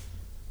when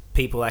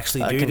people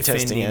actually do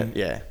defend him. It,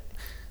 yeah.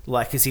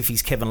 Like as if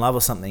he's Kevin Love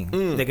or something.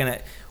 They're going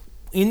to...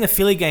 In the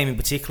Philly game in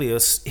particular,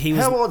 he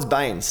was... How old's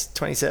Baynes?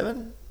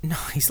 27? No,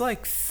 he's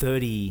like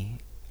 30...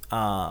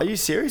 Are you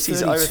serious?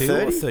 He's over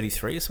 30? Or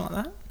 33 or something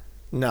like that?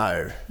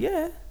 No.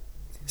 Yeah.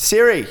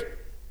 Siri.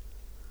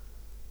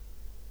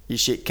 You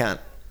shit cunt.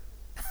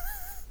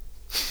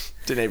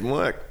 Didn't even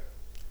work.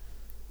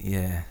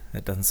 Yeah,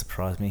 that doesn't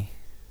surprise me.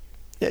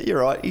 Yeah,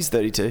 you're right. He's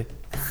 32.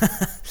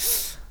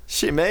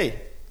 Shit me.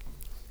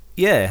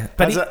 Yeah.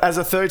 But as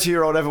a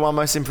 32-year-old ever won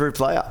most improved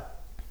player.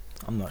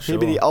 I'm not sure.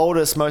 He'd be the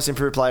oldest most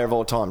improved player of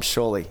all time,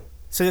 surely.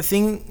 So the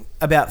thing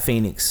about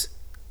Phoenix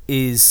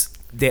is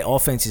their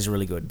offense is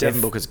really good.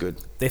 Devin Booker's good.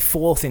 They're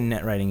 4th in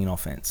net rating in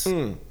offense.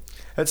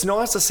 It's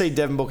nice to see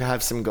Devin Booker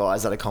have some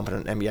guys that are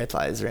competent NBA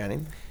players around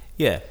him.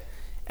 Yeah.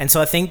 And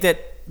so I think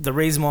that the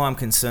reason why I'm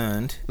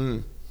concerned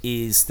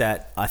is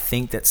that I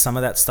think that some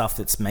of that stuff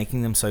that's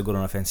making them so good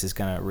on offense is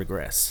going to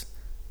regress.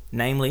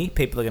 Namely,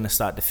 people are going to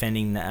start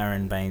defending the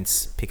Aron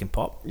Baynes pick and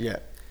pop. Yeah.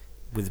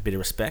 With a bit of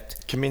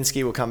respect.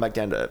 Kaminsky will come back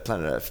down to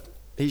planet Earth.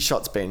 His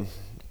shot's been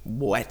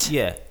wet.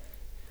 Yeah.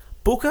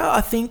 Booker,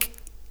 I think,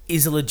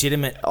 is a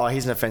legitimate... Oh,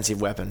 he's an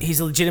offensive weapon. He's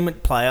a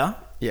legitimate player.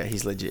 Yeah,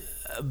 he's legit.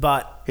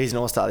 But... He's an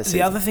all-star this season.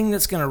 The other thing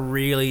that's going to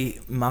really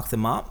muck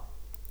them up,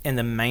 and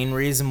the main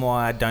reason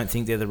why I don't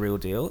think they're the real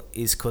deal,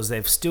 is because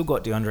they've still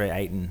got DeAndre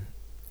Ayton.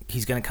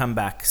 He's going to come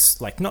back,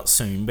 like, not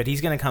soon, but he's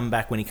going to come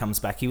back when he comes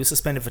back. He was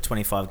suspended for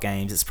 25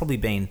 games. It's probably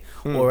been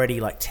already,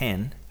 like,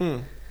 10.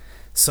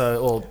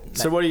 So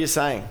what are you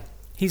saying?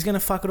 He's going to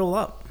fuck it all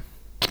up.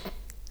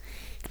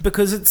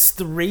 Because it's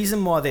the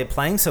reason why they're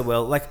playing so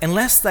well. Like,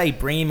 unless they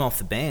bring him off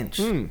the bench.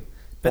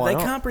 But they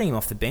can't bring him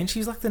off the bench.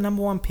 He's like the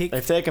number 1 pick.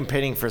 If they're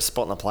competing for a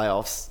spot in the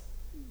playoffs,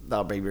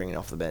 they'll be bringing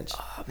off the bench.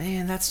 Oh,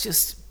 man, that's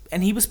just...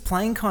 And he was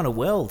playing kind of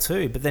well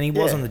too, but then he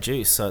was on the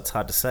juice, so it's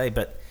hard to say.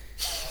 But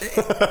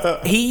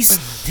he's...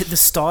 The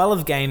style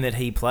of game that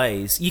he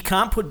plays, you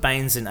can't put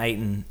Baynes and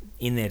Ayton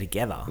in there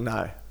together.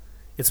 No.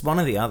 It's one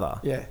or the other.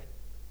 Yeah.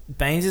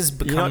 Baynes has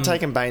become... You're not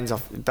taking Baynes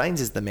off.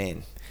 Baynes is the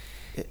man.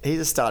 He's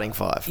a starting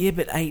 5. Yeah,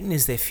 but Ayton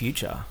is their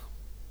future.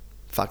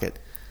 Fuck it.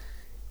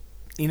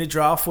 In a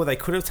draft where they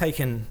could have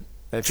taken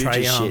Their Trae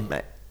future's Young, shit,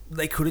 mate.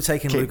 they could have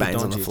taken Keep Luka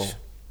Baynes on the Doncic. floor.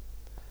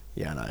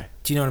 Yeah, I know.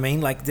 Do you know what I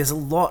mean? Like, there's a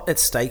lot at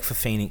stake for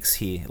Phoenix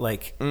here.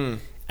 Like,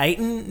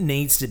 Ayton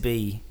needs to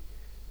be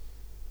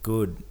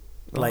good.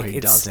 Like, he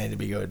does need to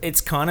be good.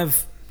 It's kind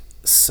of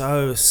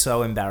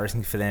so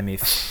embarrassing for them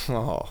if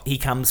he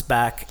comes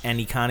back and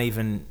he can't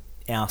even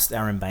oust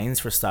Aron Baynes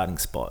for a starting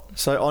spot.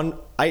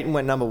 So Ayton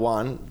went number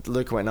 1,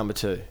 Luka went number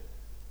 2.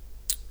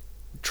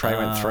 Trey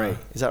went 3.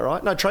 Is that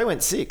right? No, Trey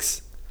went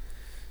 6.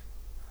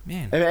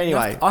 Man.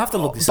 Anyway, I'll have to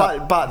look this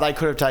up. But they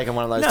could have taken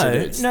one of those two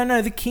dudes.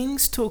 No. The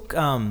Kings took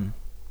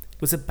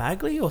was it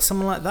Bagley or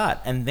someone like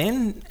that, and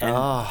then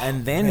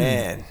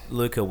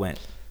Luka went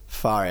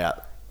far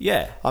out.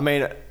 Yeah. I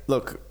mean,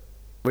 look,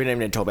 we don't even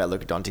need to talk about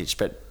Luka Doncic,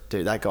 but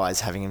dude, that guy's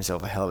having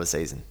himself a hell of a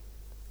season.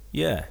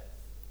 Yeah.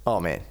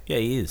 Oh man. Yeah,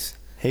 he is.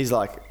 He's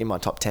like in my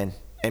top 10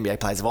 NBA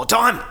players of all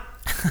time.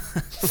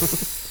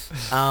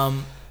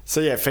 So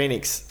yeah,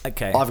 Phoenix.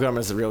 Okay. I've got them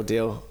as the real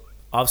deal.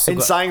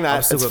 Saying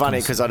that, it's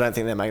funny because I don't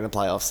think they're making the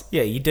playoffs.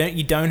 Yeah, you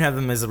don't have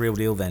them as the real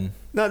deal then.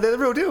 No, they're the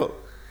real deal.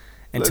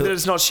 They're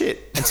just not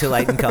shit until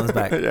Ayton comes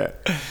back. Yeah.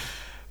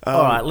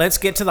 All right, let's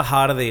get to the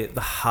heart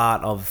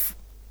of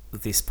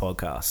this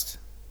podcast.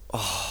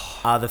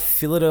 Are the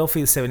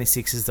Philadelphia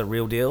 76ers the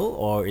real deal,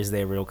 or is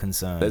there real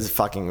concern? There's a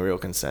fucking real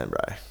concern,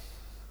 bro.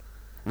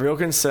 Real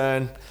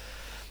concern.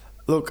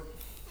 Look,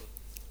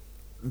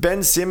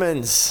 Ben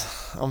Simmons,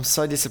 I'm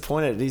so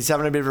disappointed. He's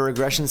having a bit of a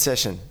regression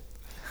session.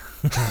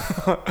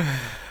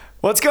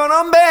 What's going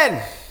on,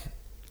 Ben?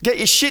 Get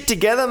your shit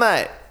together,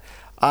 mate.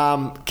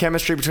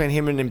 Chemistry between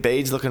him and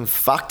Embiid's looking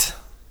fucked.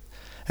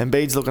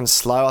 Embiid's looking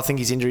slow. I think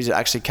his injuries are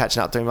actually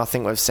catching up to him. I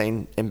think we've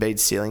seen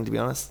Embiid's ceiling, to be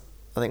honest.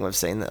 I think we've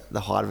seen the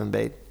height of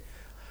Embiid.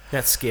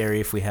 That's scary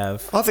if we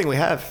have. I think we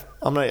have.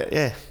 I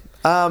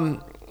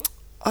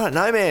don't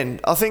know, man.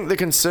 I think the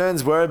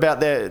concerns were about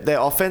their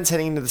offense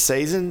heading into the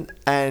season,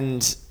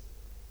 and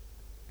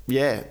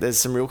yeah, there's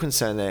some real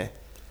concern there.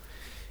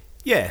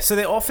 Yeah, so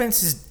their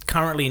offense is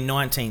currently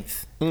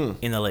 19th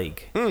in the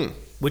league,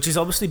 which is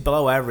obviously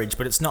below average,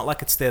 but it's not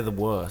like they're the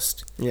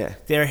worst. Yeah.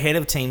 They're ahead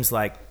of teams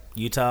like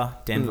Utah,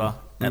 Denver,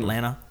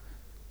 Atlanta.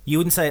 You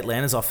wouldn't say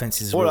Atlanta's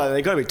offense is... Well,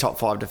 they've got to be top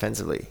 5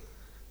 defensively.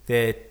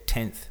 They're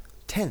 10th.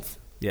 10th?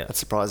 Yeah. That's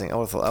surprising. I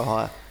would have thought they were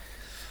higher.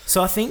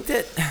 So I think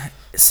that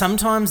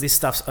sometimes this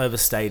stuff's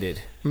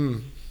overstated.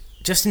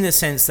 Just in the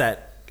sense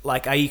that,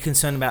 like, are you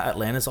concerned about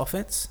Atlanta's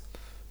offense?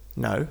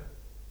 No.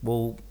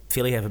 Well,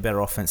 Philly have a better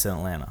offense than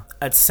Atlanta.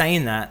 At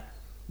saying that,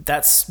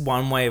 that's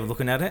one way of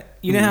looking at it.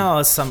 You know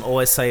how some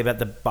always say about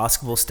the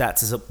basketball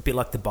stats is a bit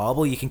like the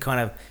Bible? You can kind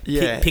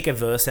of pick a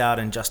verse out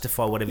and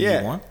justify whatever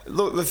you want.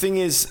 Look, the thing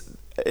is,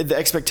 the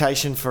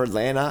expectation for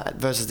Atlanta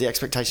versus the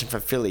expectation for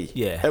Philly.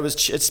 Yeah.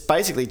 It's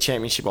basically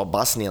championship or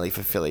bust nearly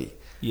for Philly.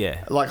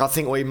 Yeah. Like, I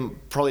think we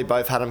probably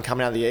both had them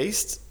coming out of the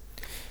East.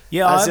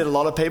 Yeah. As did a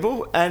lot of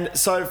people. And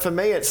so for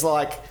me, it's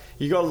like,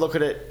 you got to look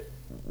at it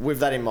with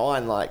that in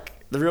mind. Like,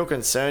 the real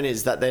concern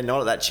is that they're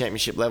not at that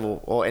championship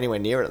level or anywhere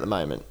near it at the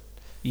moment.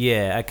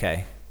 Yeah,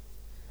 okay.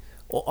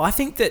 Well, I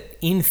think that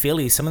in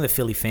Philly, some of the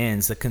Philly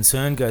fans, the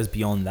concern goes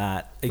beyond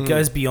that. It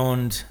goes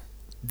beyond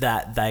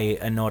that they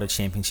are not a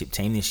championship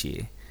team this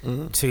year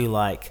to,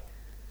 like,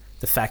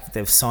 the fact that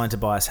they've signed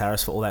Tobias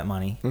Harris for all that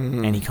money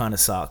and he kind of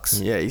sucks.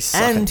 Yeah, he's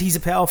sucking. And he's a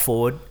power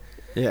forward.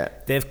 Yeah.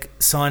 They've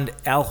signed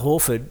Al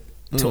Horford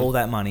to all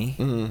that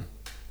money.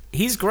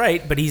 He's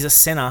great, but he's a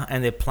center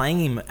and they're playing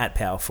him at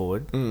power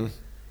forward.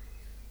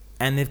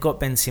 And they've got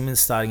Ben Simmons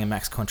starting a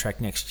max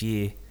contract next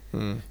year,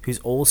 who's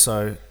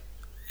also,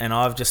 and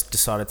I've just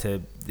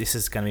decided this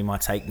is going to be my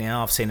take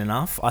now. I've seen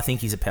enough. I think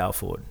he's a power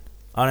forward.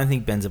 I don't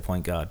think Ben's a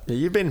point guard. Yeah,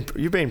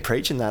 you've been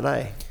preaching that,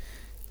 eh?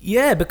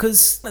 Yeah,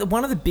 because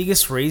one of the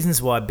biggest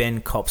reasons why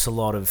Ben cops a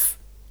lot of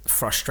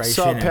frustration.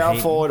 So a power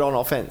and forward on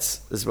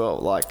offense as well,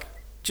 like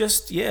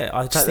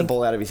I take the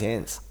ball out of his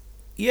hands.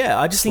 Yeah,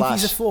 I just think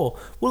he's a Slash. 4.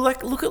 Well,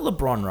 like, look at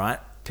LeBron, right?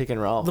 Pick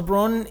and roll.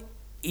 LeBron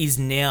is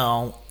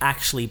now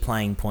actually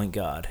playing point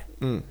guard.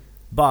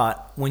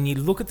 But when you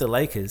look at the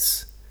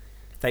Lakers,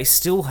 they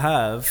still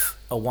have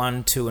a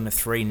 1, 2, and a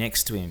 3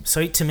 next to him.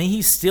 So to me,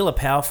 he's still a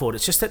power forward.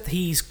 It's just that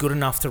he's good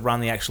enough to run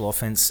the actual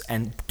offense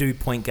and do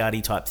point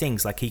guardy type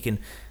things. Like,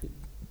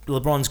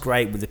 LeBron's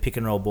great with the pick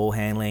and roll ball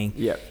handling.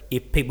 Yep.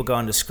 If people go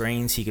under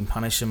screens, he can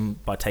punish them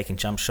by taking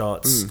jump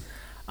shots.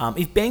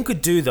 If Ben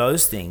could do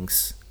those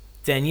things,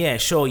 then yeah,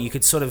 sure, you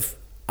could sort of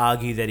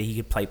argue that he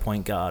could play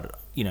point guard.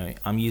 You know,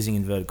 I'm using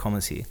inverted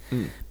commas here.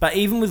 But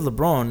even with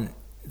LeBron,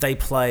 they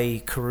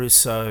play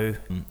Caruso,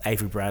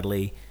 Avery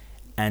Bradley,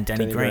 and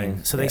Danny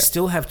Green. So they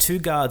still have 2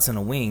 guards and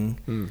a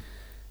wing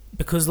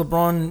because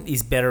LeBron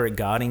is better at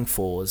guarding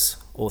 4s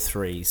or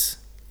 3s.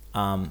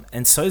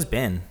 And so's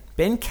Ben.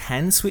 Ben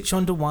can switch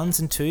on to 1s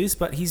and 2s,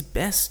 but he's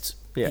best.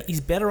 Yeah.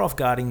 He's better off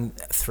guarding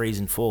 3s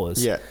and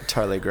 4s. Yeah,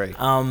 totally agree.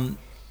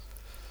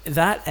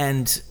 That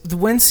and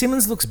when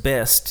Simmons looks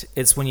best,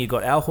 it's when you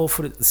got Al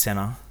Horford at the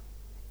center,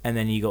 and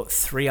then you got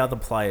 3 other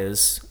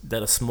players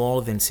that are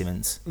smaller than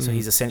Simmons. So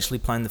he's essentially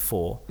playing the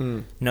 4.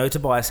 No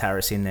Tobias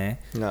Harris in there.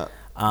 No.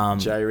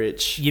 Jay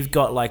Rich. You've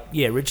got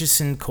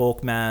Richardson,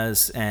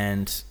 Korkmaz,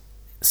 and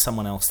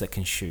someone else that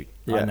can shoot.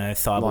 I don't know,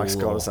 Thibault Mike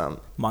Scott or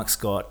something. Mike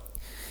Scott.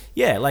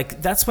 Yeah,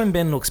 like, that's when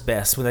Ben looks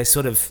best, when they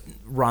sort of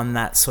run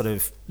that sort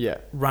of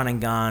run and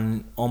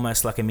gun,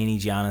 almost like a mini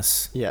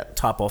Giannis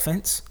type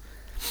offense.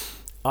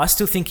 I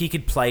still think he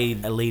could play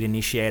a lead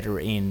initiator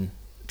in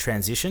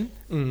transition.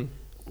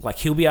 Like,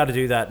 he'll be able to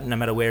do that no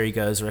matter where he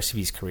goes the rest of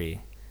his career.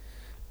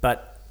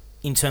 But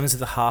in terms of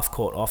the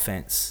half-court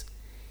offense,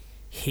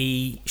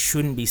 he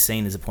shouldn't be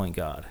seen as a point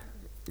guard.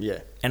 Yeah.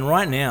 And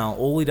right now,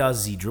 all he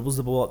does is he dribbles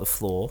the ball at the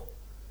floor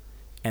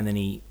and then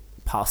he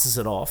passes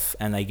it off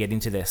and they get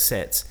into their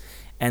sets.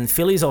 And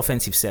Philly's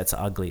offensive sets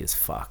are ugly as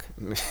fuck.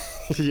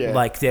 Yeah.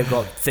 Like, they've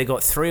got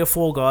 3 or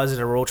 4 guys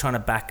that are all trying to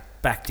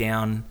back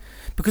down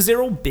because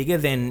they're all bigger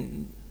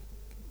than...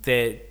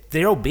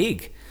 They're all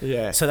big.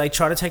 Yeah. So they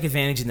try to take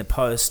advantage in the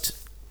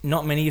post.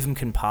 Not many of them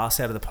can pass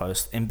out of the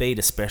post. Embiid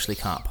especially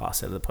can't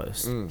pass out of the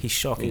post. He's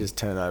shocking. He just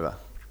turn over.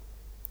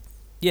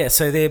 Yeah,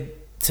 so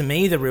to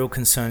me, the real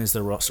concern is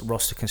the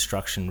roster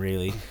construction,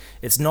 really.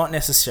 It's not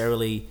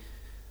necessarily...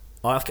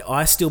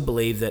 I still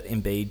believe that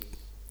Embiid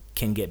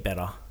can get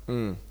better.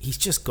 He's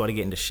just got to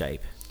get into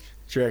shape.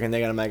 Do you reckon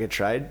they're going to make a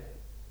trade?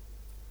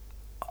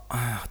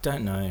 I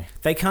don't know.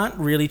 They can't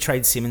really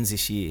trade Simmons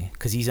this year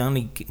because he's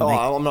only...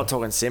 I'm not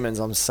talking Simmons.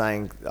 I'm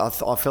saying I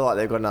feel like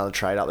they've got another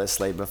trade up their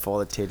sleeve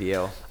before the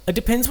TDL. It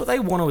depends what they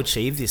want to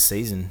achieve this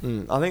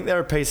season. I think they're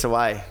a piece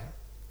away.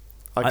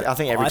 I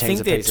think every team's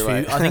a piece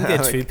away. I think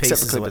they're 2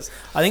 pieces away.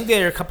 I think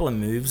they're a couple of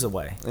moves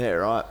away. Yeah,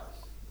 right.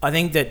 I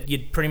think that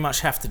you'd pretty much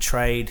have to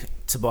trade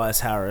Tobias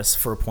Harris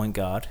for a point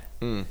guard,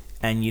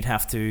 and you'd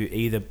have to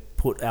either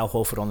put Al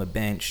Horford on the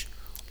bench,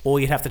 or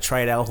you'd have to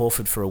trade Al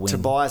Horford for a wing.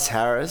 Tobias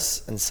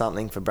Harris and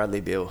something for Bradley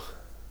Beal.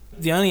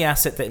 The only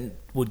asset that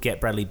would get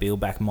Bradley Beal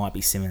back might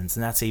be Simmons,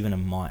 and that's even a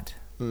might.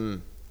 Oh,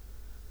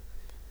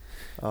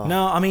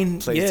 No, I mean...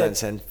 Please don't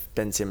send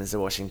Ben Simmons to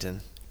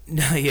Washington.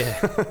 No,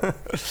 yeah.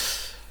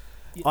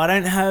 I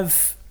don't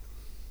have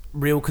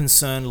real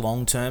concern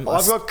long term.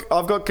 I've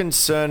got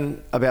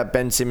concern about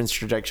Ben Simmons'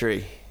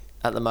 trajectory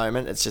at the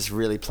moment. It's just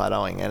really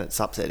plateauing and it's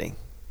upsetting.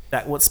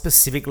 What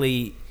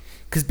specifically...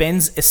 Because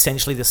Ben's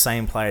essentially the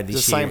same player this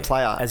year. The same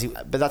player.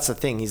 But that's the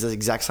thing. He's the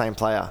exact same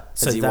player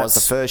as he was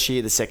the first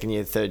year, the second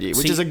year, the third year,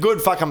 which is a good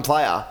fucking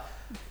player.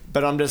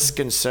 But I'm just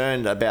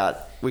concerned about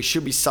we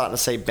should be starting to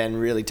see Ben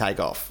really take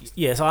off.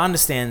 Yes, I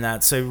understand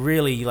that. So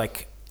really,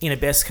 like, in a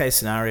best case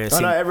scenario...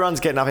 I know everyone's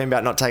getting up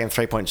about not taking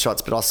 3-point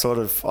shots, but I sort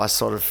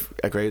of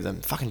agree with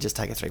them. Fucking just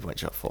take a 3-point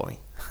shot for me.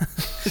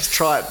 Just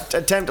try it.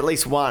 Attempt at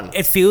least one.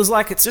 It feels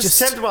like it's just...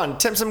 attempt one.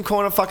 Attempt some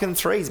corner fucking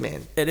threes,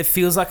 man. It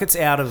feels like it's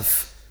out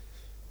of...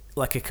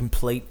 like a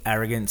complete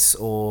arrogance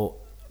or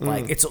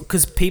like it's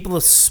because people are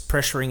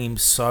pressuring him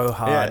so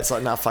hard. Yeah, it's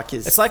like, nah, fuck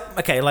yous. It's like,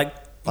 okay, like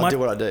I do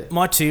what I do.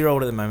 My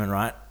 2-year-old at the moment,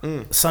 right?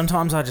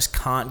 Sometimes I just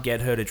can't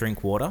get her to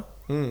drink water.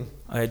 You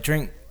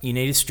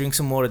need to drink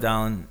some water,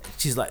 darling.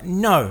 She's like,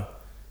 no.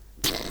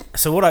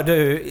 So what I do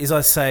is I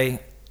say,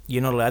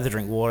 you're not allowed to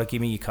drink water.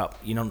 Give me your cup.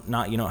 You're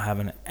not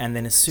having it. And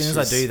then as soon as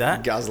I do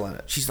that, guzzling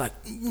it. She's like,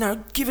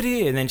 no, give it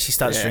here. And then she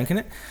starts drinking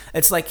it.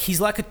 It's like he's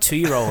like a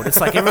 2-year-old. It's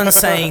like everyone's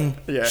saying,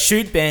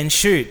 shoot, Ben,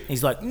 shoot.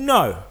 He's like,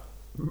 no.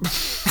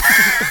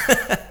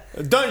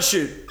 Don't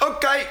shoot.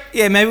 Okay.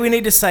 Yeah, maybe we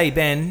need to say,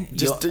 Ben. You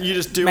just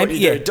do what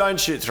you do. Don't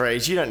shoot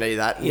threes. You don't need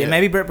that. Yeah,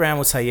 maybe Brett Brown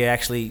will say, yeah,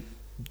 actually,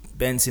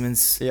 Ben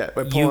Simmons. Yeah,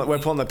 we're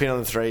pulling the pin on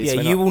the threes.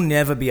 Yeah, you will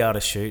never be able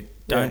to shoot.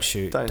 Don't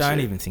shoot. Don't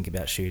even think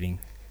about shooting.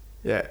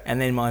 Yeah. And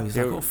then Mike's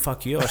like, oh,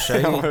 fuck you, I'll show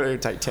you. I'm going to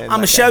take 10. I'm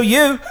going to show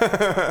you.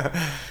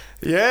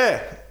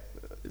 Yeah.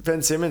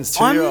 Ben Simmons,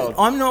 2-year-old.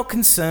 I'm not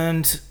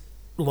concerned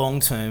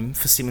long-term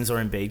for Simmons or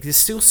Embiid. There's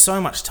still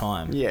so much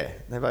time. Yeah,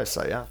 they're both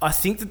so young. I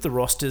think that the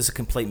roster's a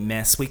complete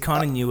mess. We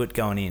kind of knew it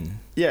going in.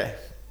 Yeah.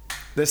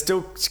 There's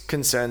still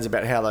concerns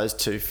about how those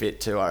two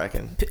fit too, I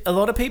reckon. A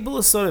lot of people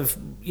are sort of,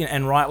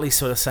 and rightly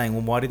sort of saying,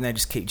 well, why didn't they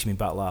just keep Jimmy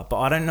Butler? But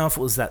I don't know if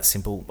it was that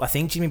simple. I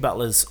think Jimmy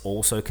Butler's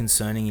also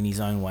concerning in his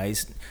own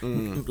ways.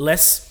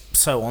 Less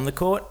so on the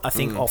court. I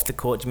think off the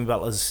court, Jimmy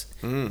Butler's...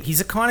 He's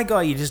the kind of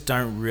guy you just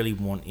don't really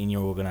want in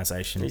your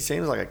organisation. He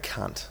seems like a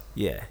cunt.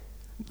 Yeah.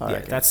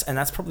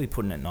 That's probably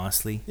putting it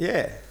nicely.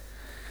 Yeah.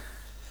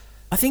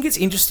 I think it's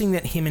interesting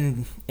that him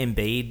and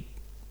Embiid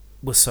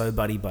were so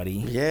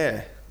buddy-buddy.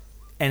 Yeah.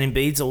 And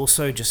Embiid's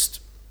also just...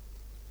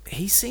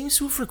 He seems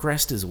to have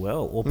regressed as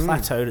well, or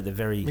plateaued at the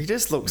very He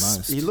just looks...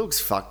 most. He looks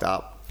fucked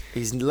up.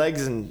 His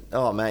legs and...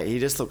 Oh, mate, he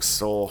just looks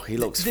sore. He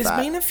looks There's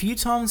fat. been a few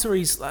times where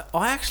he's like...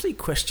 I actually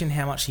question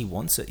how much he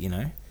wants it,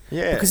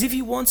 Yeah. Because if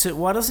he wants it,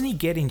 why doesn't he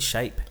get in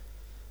shape?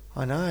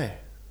 I know.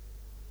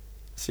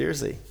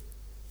 Seriously.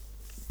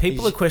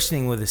 People are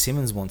questioning whether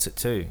Simmons wants it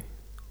too.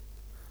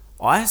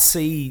 I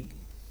see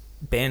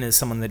Ben as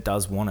someone that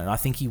does want it. I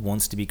think he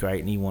wants to be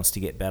great and he wants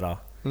to get better.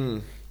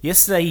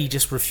 Yesterday, he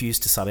just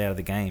refused to sub out of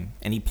the game,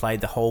 and he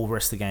played the whole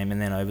rest of the game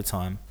and then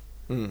overtime.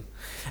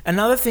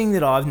 Another thing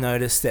that I've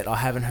noticed that I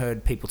haven't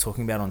heard people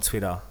talking about on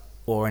Twitter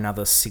or in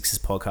other Sixers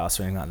podcasts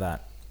or anything like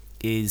that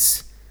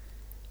is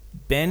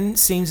Ben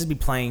seems to be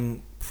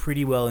playing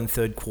pretty well in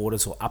third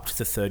quarters or up to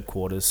the third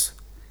quarters,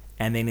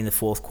 and then in the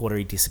fourth quarter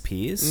he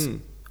disappears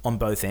on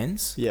both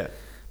ends. Yeah.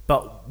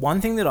 But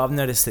one thing that I've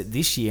noticed that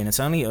this year, and it's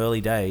only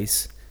early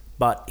days,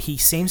 but he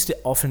seems to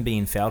often be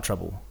in foul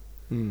trouble.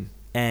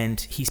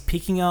 And he's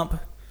picking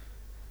up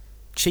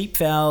cheap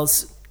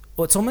fouls.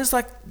 Well, it's almost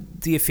like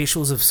the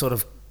officials have sort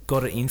of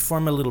got it in for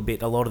him a little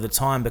bit a lot of the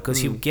time, because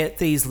he'll get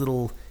these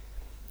little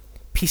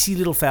pissy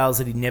little fouls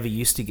that he never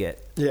used to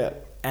get. Yeah.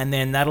 And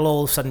then that'll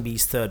all of a sudden be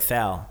his third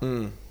foul.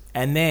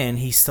 And then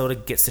he sort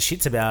of gets the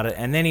shits about it.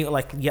 And then he,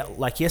 like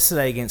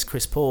yesterday against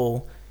Chris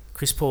Paul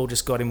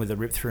just got him with a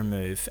rip-through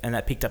move, and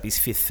that picked up his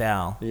fifth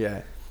foul.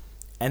 Yeah.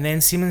 And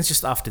then Simmons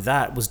just after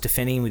that was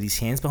defending him with his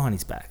hands behind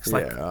his back. It's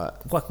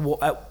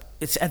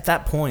it's at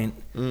that point,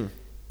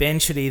 Ben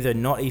should either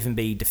not even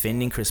be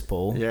defending Chris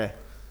Paul. Yeah.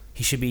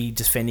 He should be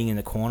defending in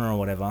the corner or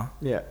whatever.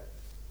 Yeah.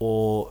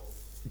 Or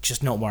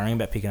just not worrying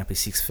about picking up his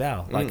sixth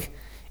foul.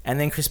 And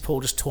then Chris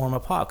Paul just tore him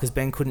apart because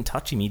Ben couldn't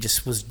touch him. He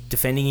just was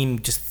defending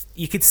him.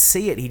 You could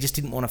see it. He just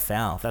didn't want to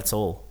foul. That's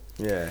all.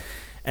 Yeah.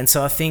 And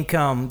so I think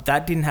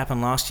that didn't happen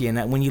last year. And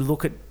that when you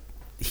look at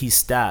his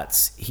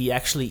stats, he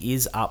actually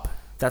is up.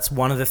 That's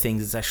one of the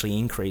things that's actually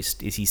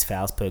increased is his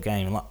fouls per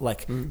game.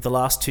 Like the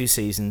last 2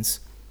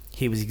 seasons,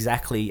 he was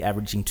exactly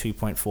averaging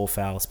 2.4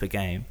 fouls per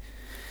game.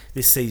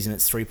 This season,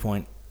 it's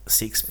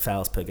 3.6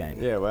 fouls per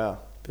game. Yeah, wow.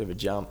 Bit of a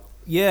jump.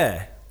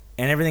 Yeah.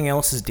 And everything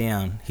else is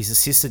down. His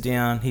assists are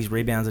down. His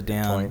rebounds are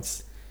down.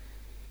 Points.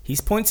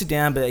 His points are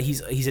down, but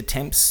his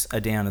attempts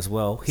are down as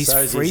well. His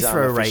so free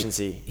throw rate.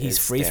 His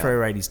free throw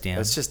rate is down.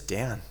 It's just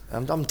down.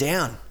 I'm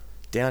down.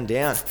 Down.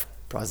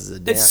 Prices are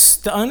down. It's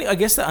the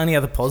only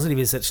other positive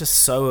is that it's just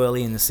so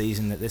early in the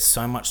season that there's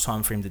so much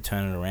time for him to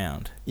turn it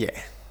around.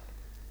 Yeah.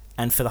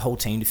 And for the whole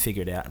team to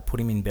figure it out and put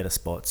him in better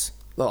spots.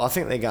 Look, I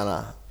think they're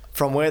gonna,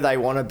 from where they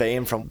want to be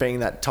and from being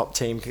that top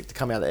team to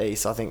come out of the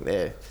East, I think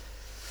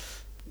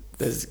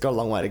there's got a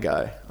long way to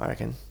go, I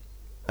reckon.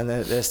 And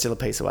they're still a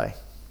piece away.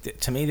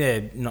 To me,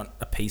 they're not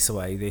a piece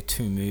away. They're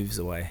 2 moves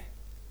away.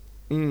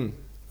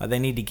 Like they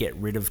need to get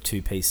rid of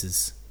 2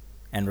 pieces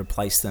and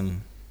replace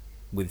them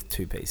with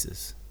 2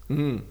 pieces.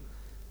 You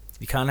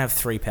can't have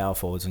 3 power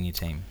forwards on your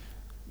team.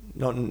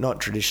 Not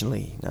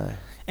traditionally, no.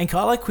 And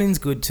Kylo Quinn's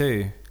good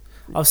too.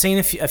 I've seen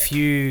a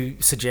few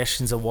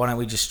suggestions of why don't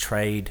we just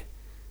trade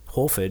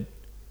Horford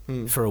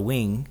for a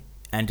wing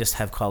and just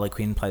have Kylo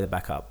Quinn play the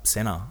backup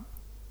centre.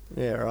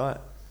 Yeah, right.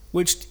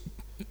 Which,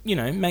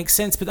 makes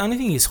sense. But the only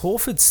thing is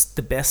Horford's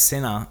the best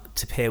centre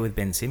to pair with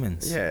Ben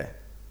Simmons. Yeah.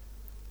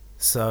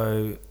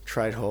 So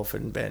trade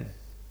Horford and Ben.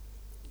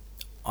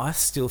 I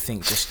still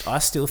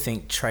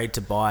think trade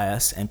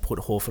Tobias and put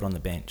Horford on the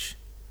bench.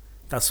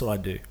 That's what I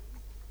do.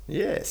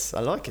 Yes,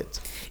 I like it.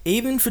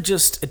 Even for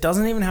it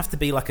doesn't even have to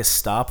be like a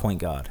star point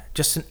guard,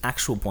 just an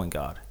actual point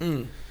guard.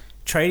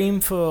 Trade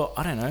him for,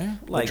 I don't know,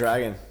 like the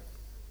Dragon.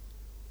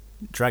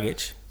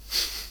 Dragic.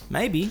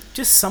 Maybe.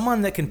 Just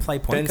someone that can play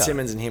point guard. Ben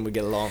Simmons and him would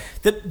get along.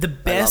 The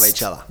best, they love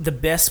each other. The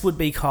best would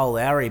be Kyle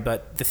Lowry,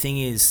 but the thing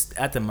is,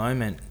 at the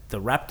moment, the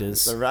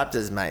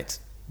Raptors, mate.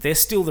 They're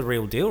still the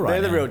real deal right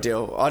now. They're the real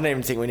deal. I don't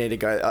even think we need to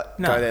go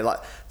there. Like,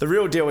 the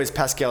real deal is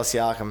Pascal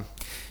Siakam.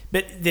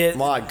 But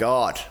my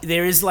God.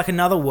 There is like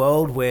another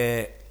world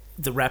where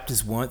the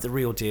Raptors weren't the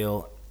real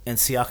deal and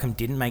Siakam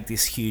didn't make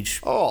this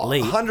huge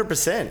leap.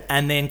 100%.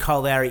 And then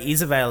Kyle Lowry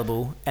is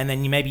available and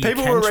then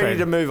People were ready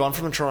to move on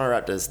from the Toronto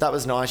Raptors. That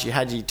was nice. You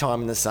had your time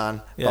in the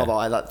sun. Yeah.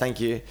 Bye-bye. Thank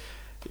you.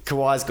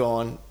 Kawhi's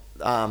gone.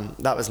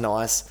 That was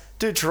nice.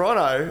 Dude,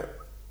 Toronto,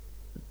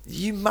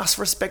 you must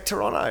respect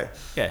Toronto.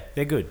 Yeah,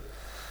 they're good.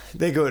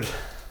 They're good.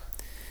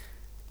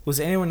 Was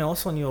there anyone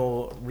else on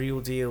your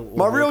real deal?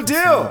 My real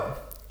deal!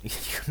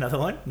 Another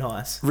one?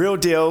 Nice. Real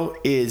deal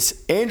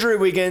is Andrew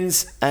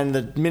Wiggins and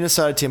the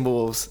Minnesota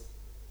Timberwolves.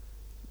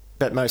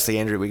 But mostly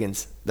Andrew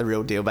Wiggins. The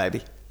real deal,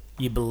 baby.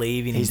 You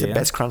believe in him? He's the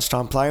best crunch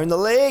time player in the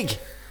league.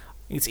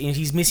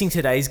 He's missing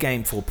today's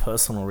game for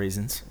personal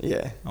reasons.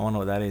 Yeah. I wonder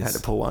what that is. Had to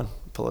pull one.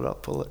 Pull it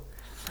up. Pull it.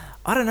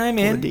 I don't know,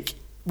 man. Pull the dick.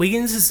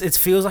 Wiggins, it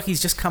feels like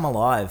he's just come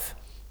alive.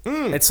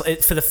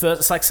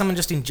 It's like someone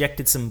just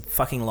injected some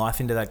fucking life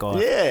into that guy.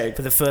 Yeah.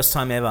 For the first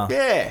time ever.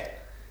 Yeah.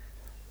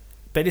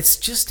 But it's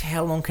just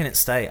how long can it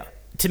stay?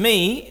 To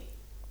me,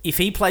 if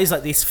he plays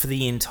like this for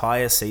the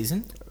entire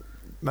season,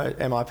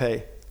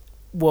 MIP.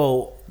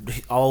 Well,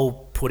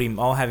 I'll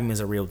have him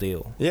as a real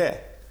deal. Yeah.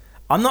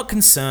 I'm not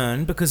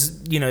concerned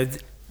because,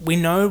 we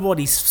know what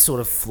his sort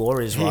of flaw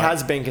is, right? He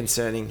has been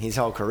concerning his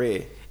whole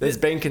career. There's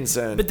been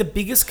concern. But the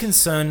biggest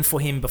concern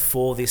for him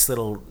before this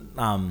little,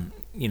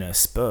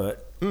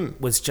 spurt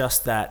was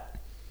just that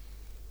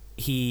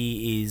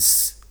he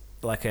is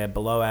like a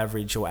below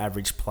average or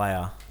average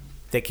player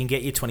that can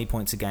get you 20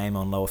 points a game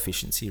on low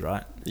efficiency,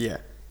 right? Yeah.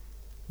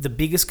 The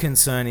biggest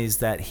concern is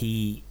that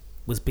he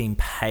was being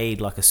paid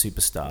like a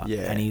superstar.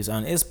 Yeah. And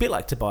it's a bit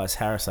like Tobias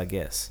Harris, I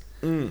guess.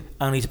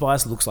 Only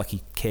Tobias looks like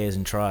he cares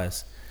and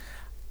tries.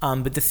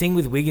 But the thing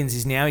with Wiggins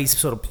is now he's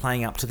sort of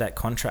playing up to that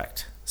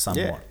contract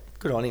somewhat. Yeah.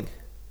 Good on him.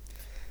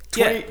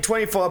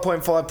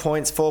 25.5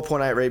 points,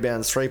 4.8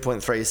 rebounds,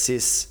 3.3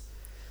 assists.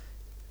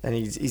 And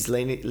he's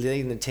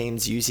leading the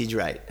team's usage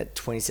rate at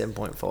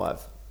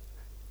 27.5.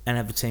 And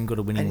have the team got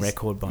a winning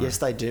record by? Yes,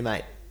 they do,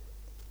 mate.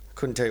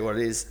 Couldn't tell you what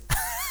it is.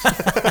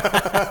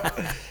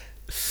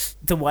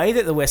 The way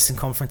that the Western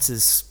Conference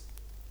is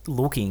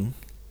looking,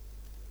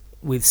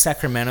 with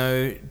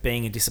Sacramento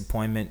being a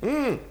disappointment,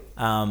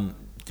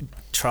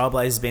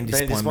 Trailblazers being a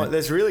disappointment.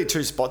 There's really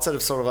two spots that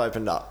have sort of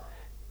opened up.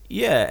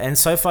 Yeah, and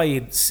so far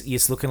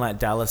it's looking like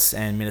Dallas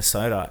and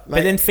Minnesota. Mate,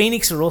 but then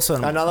Phoenix are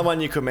also... Another one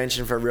you could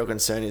mention for a real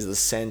concern is the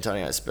San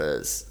Antonio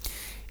Spurs.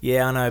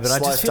 Yeah, I know, but I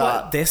just feel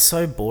like they're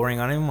so boring.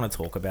 I don't even want to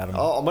talk about them.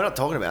 Oh, we're not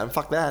talking about them.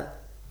 Fuck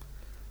that.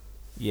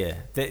 Yeah.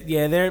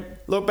 They're...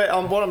 Look,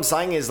 but what I'm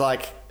saying is,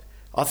 like,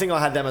 I think I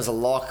had them as a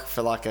lock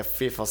for, like, a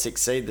 5th or 6th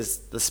seed,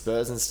 the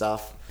Spurs and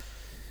stuff.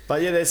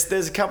 But, yeah,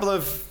 there's a couple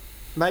of...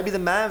 Maybe the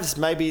Mavs,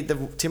 maybe the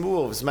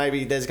Timberwolves,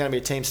 maybe there's going to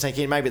be a team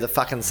sneaking in, maybe the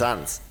fucking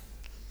Suns.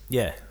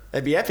 Yeah.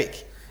 It'd be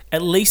epic.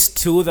 At least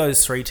 2 of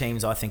those 3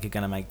 teams I think are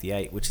going to make the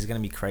 8, which is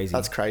going to be crazy.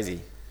 That's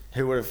crazy.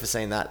 Who would have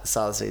foreseen that at the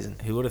start of the season?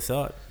 Who would have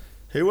thought?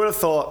 Who would have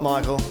thought,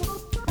 Michael?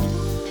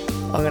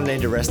 I'm going to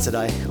need to rest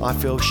today. I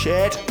feel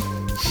shit.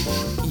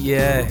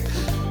 Yeah.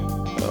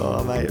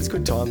 Oh, mate, it's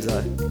good times,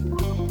 though.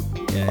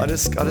 Yeah. I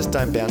just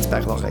don't bounce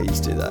back like I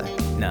used to, though.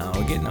 No,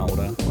 we're getting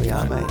older. We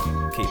are, mate.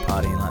 Keep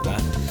partying like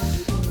that.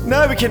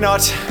 No, we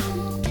cannot.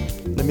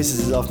 The missus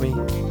is off me.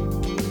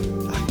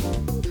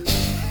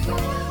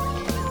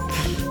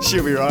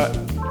 She'll be right.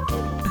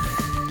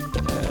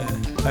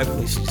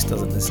 Hopefully she just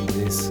doesn't listen to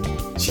this.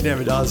 She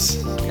never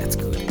does. That's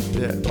good.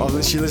 Yeah.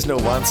 She listened to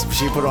it once.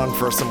 She put it on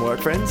for some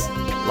work friends,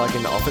 like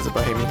in the office at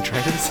Bohemian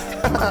Traders.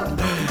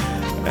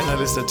 And I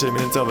listened to 2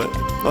 minutes of it.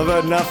 I've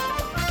heard enough.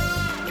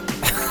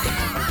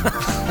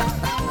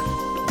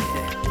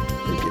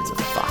 Who gives a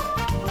fuck?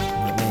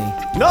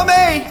 Not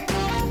me!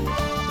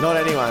 Not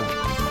anyone.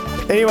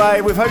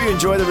 Anyway, we hope you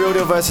enjoy the Real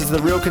Deal versus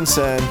the Real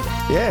Concern.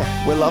 Yeah,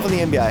 we're loving the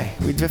NBA.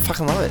 We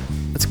fucking love it.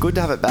 It's good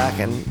to have it back,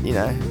 and, me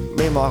and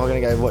Michael are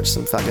going to go watch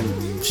some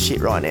fucking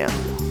shit right now.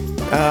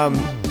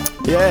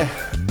 Yeah,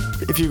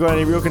 if you've got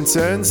any real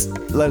concerns,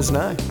 let us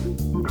know.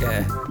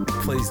 Yeah,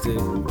 please do.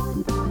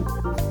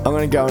 I'm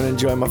going to go and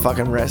enjoy my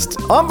fucking rest.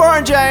 I'm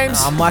Byron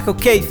James. I'm Michael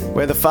Keith.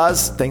 We're the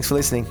Fuzz. Thanks for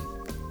listening.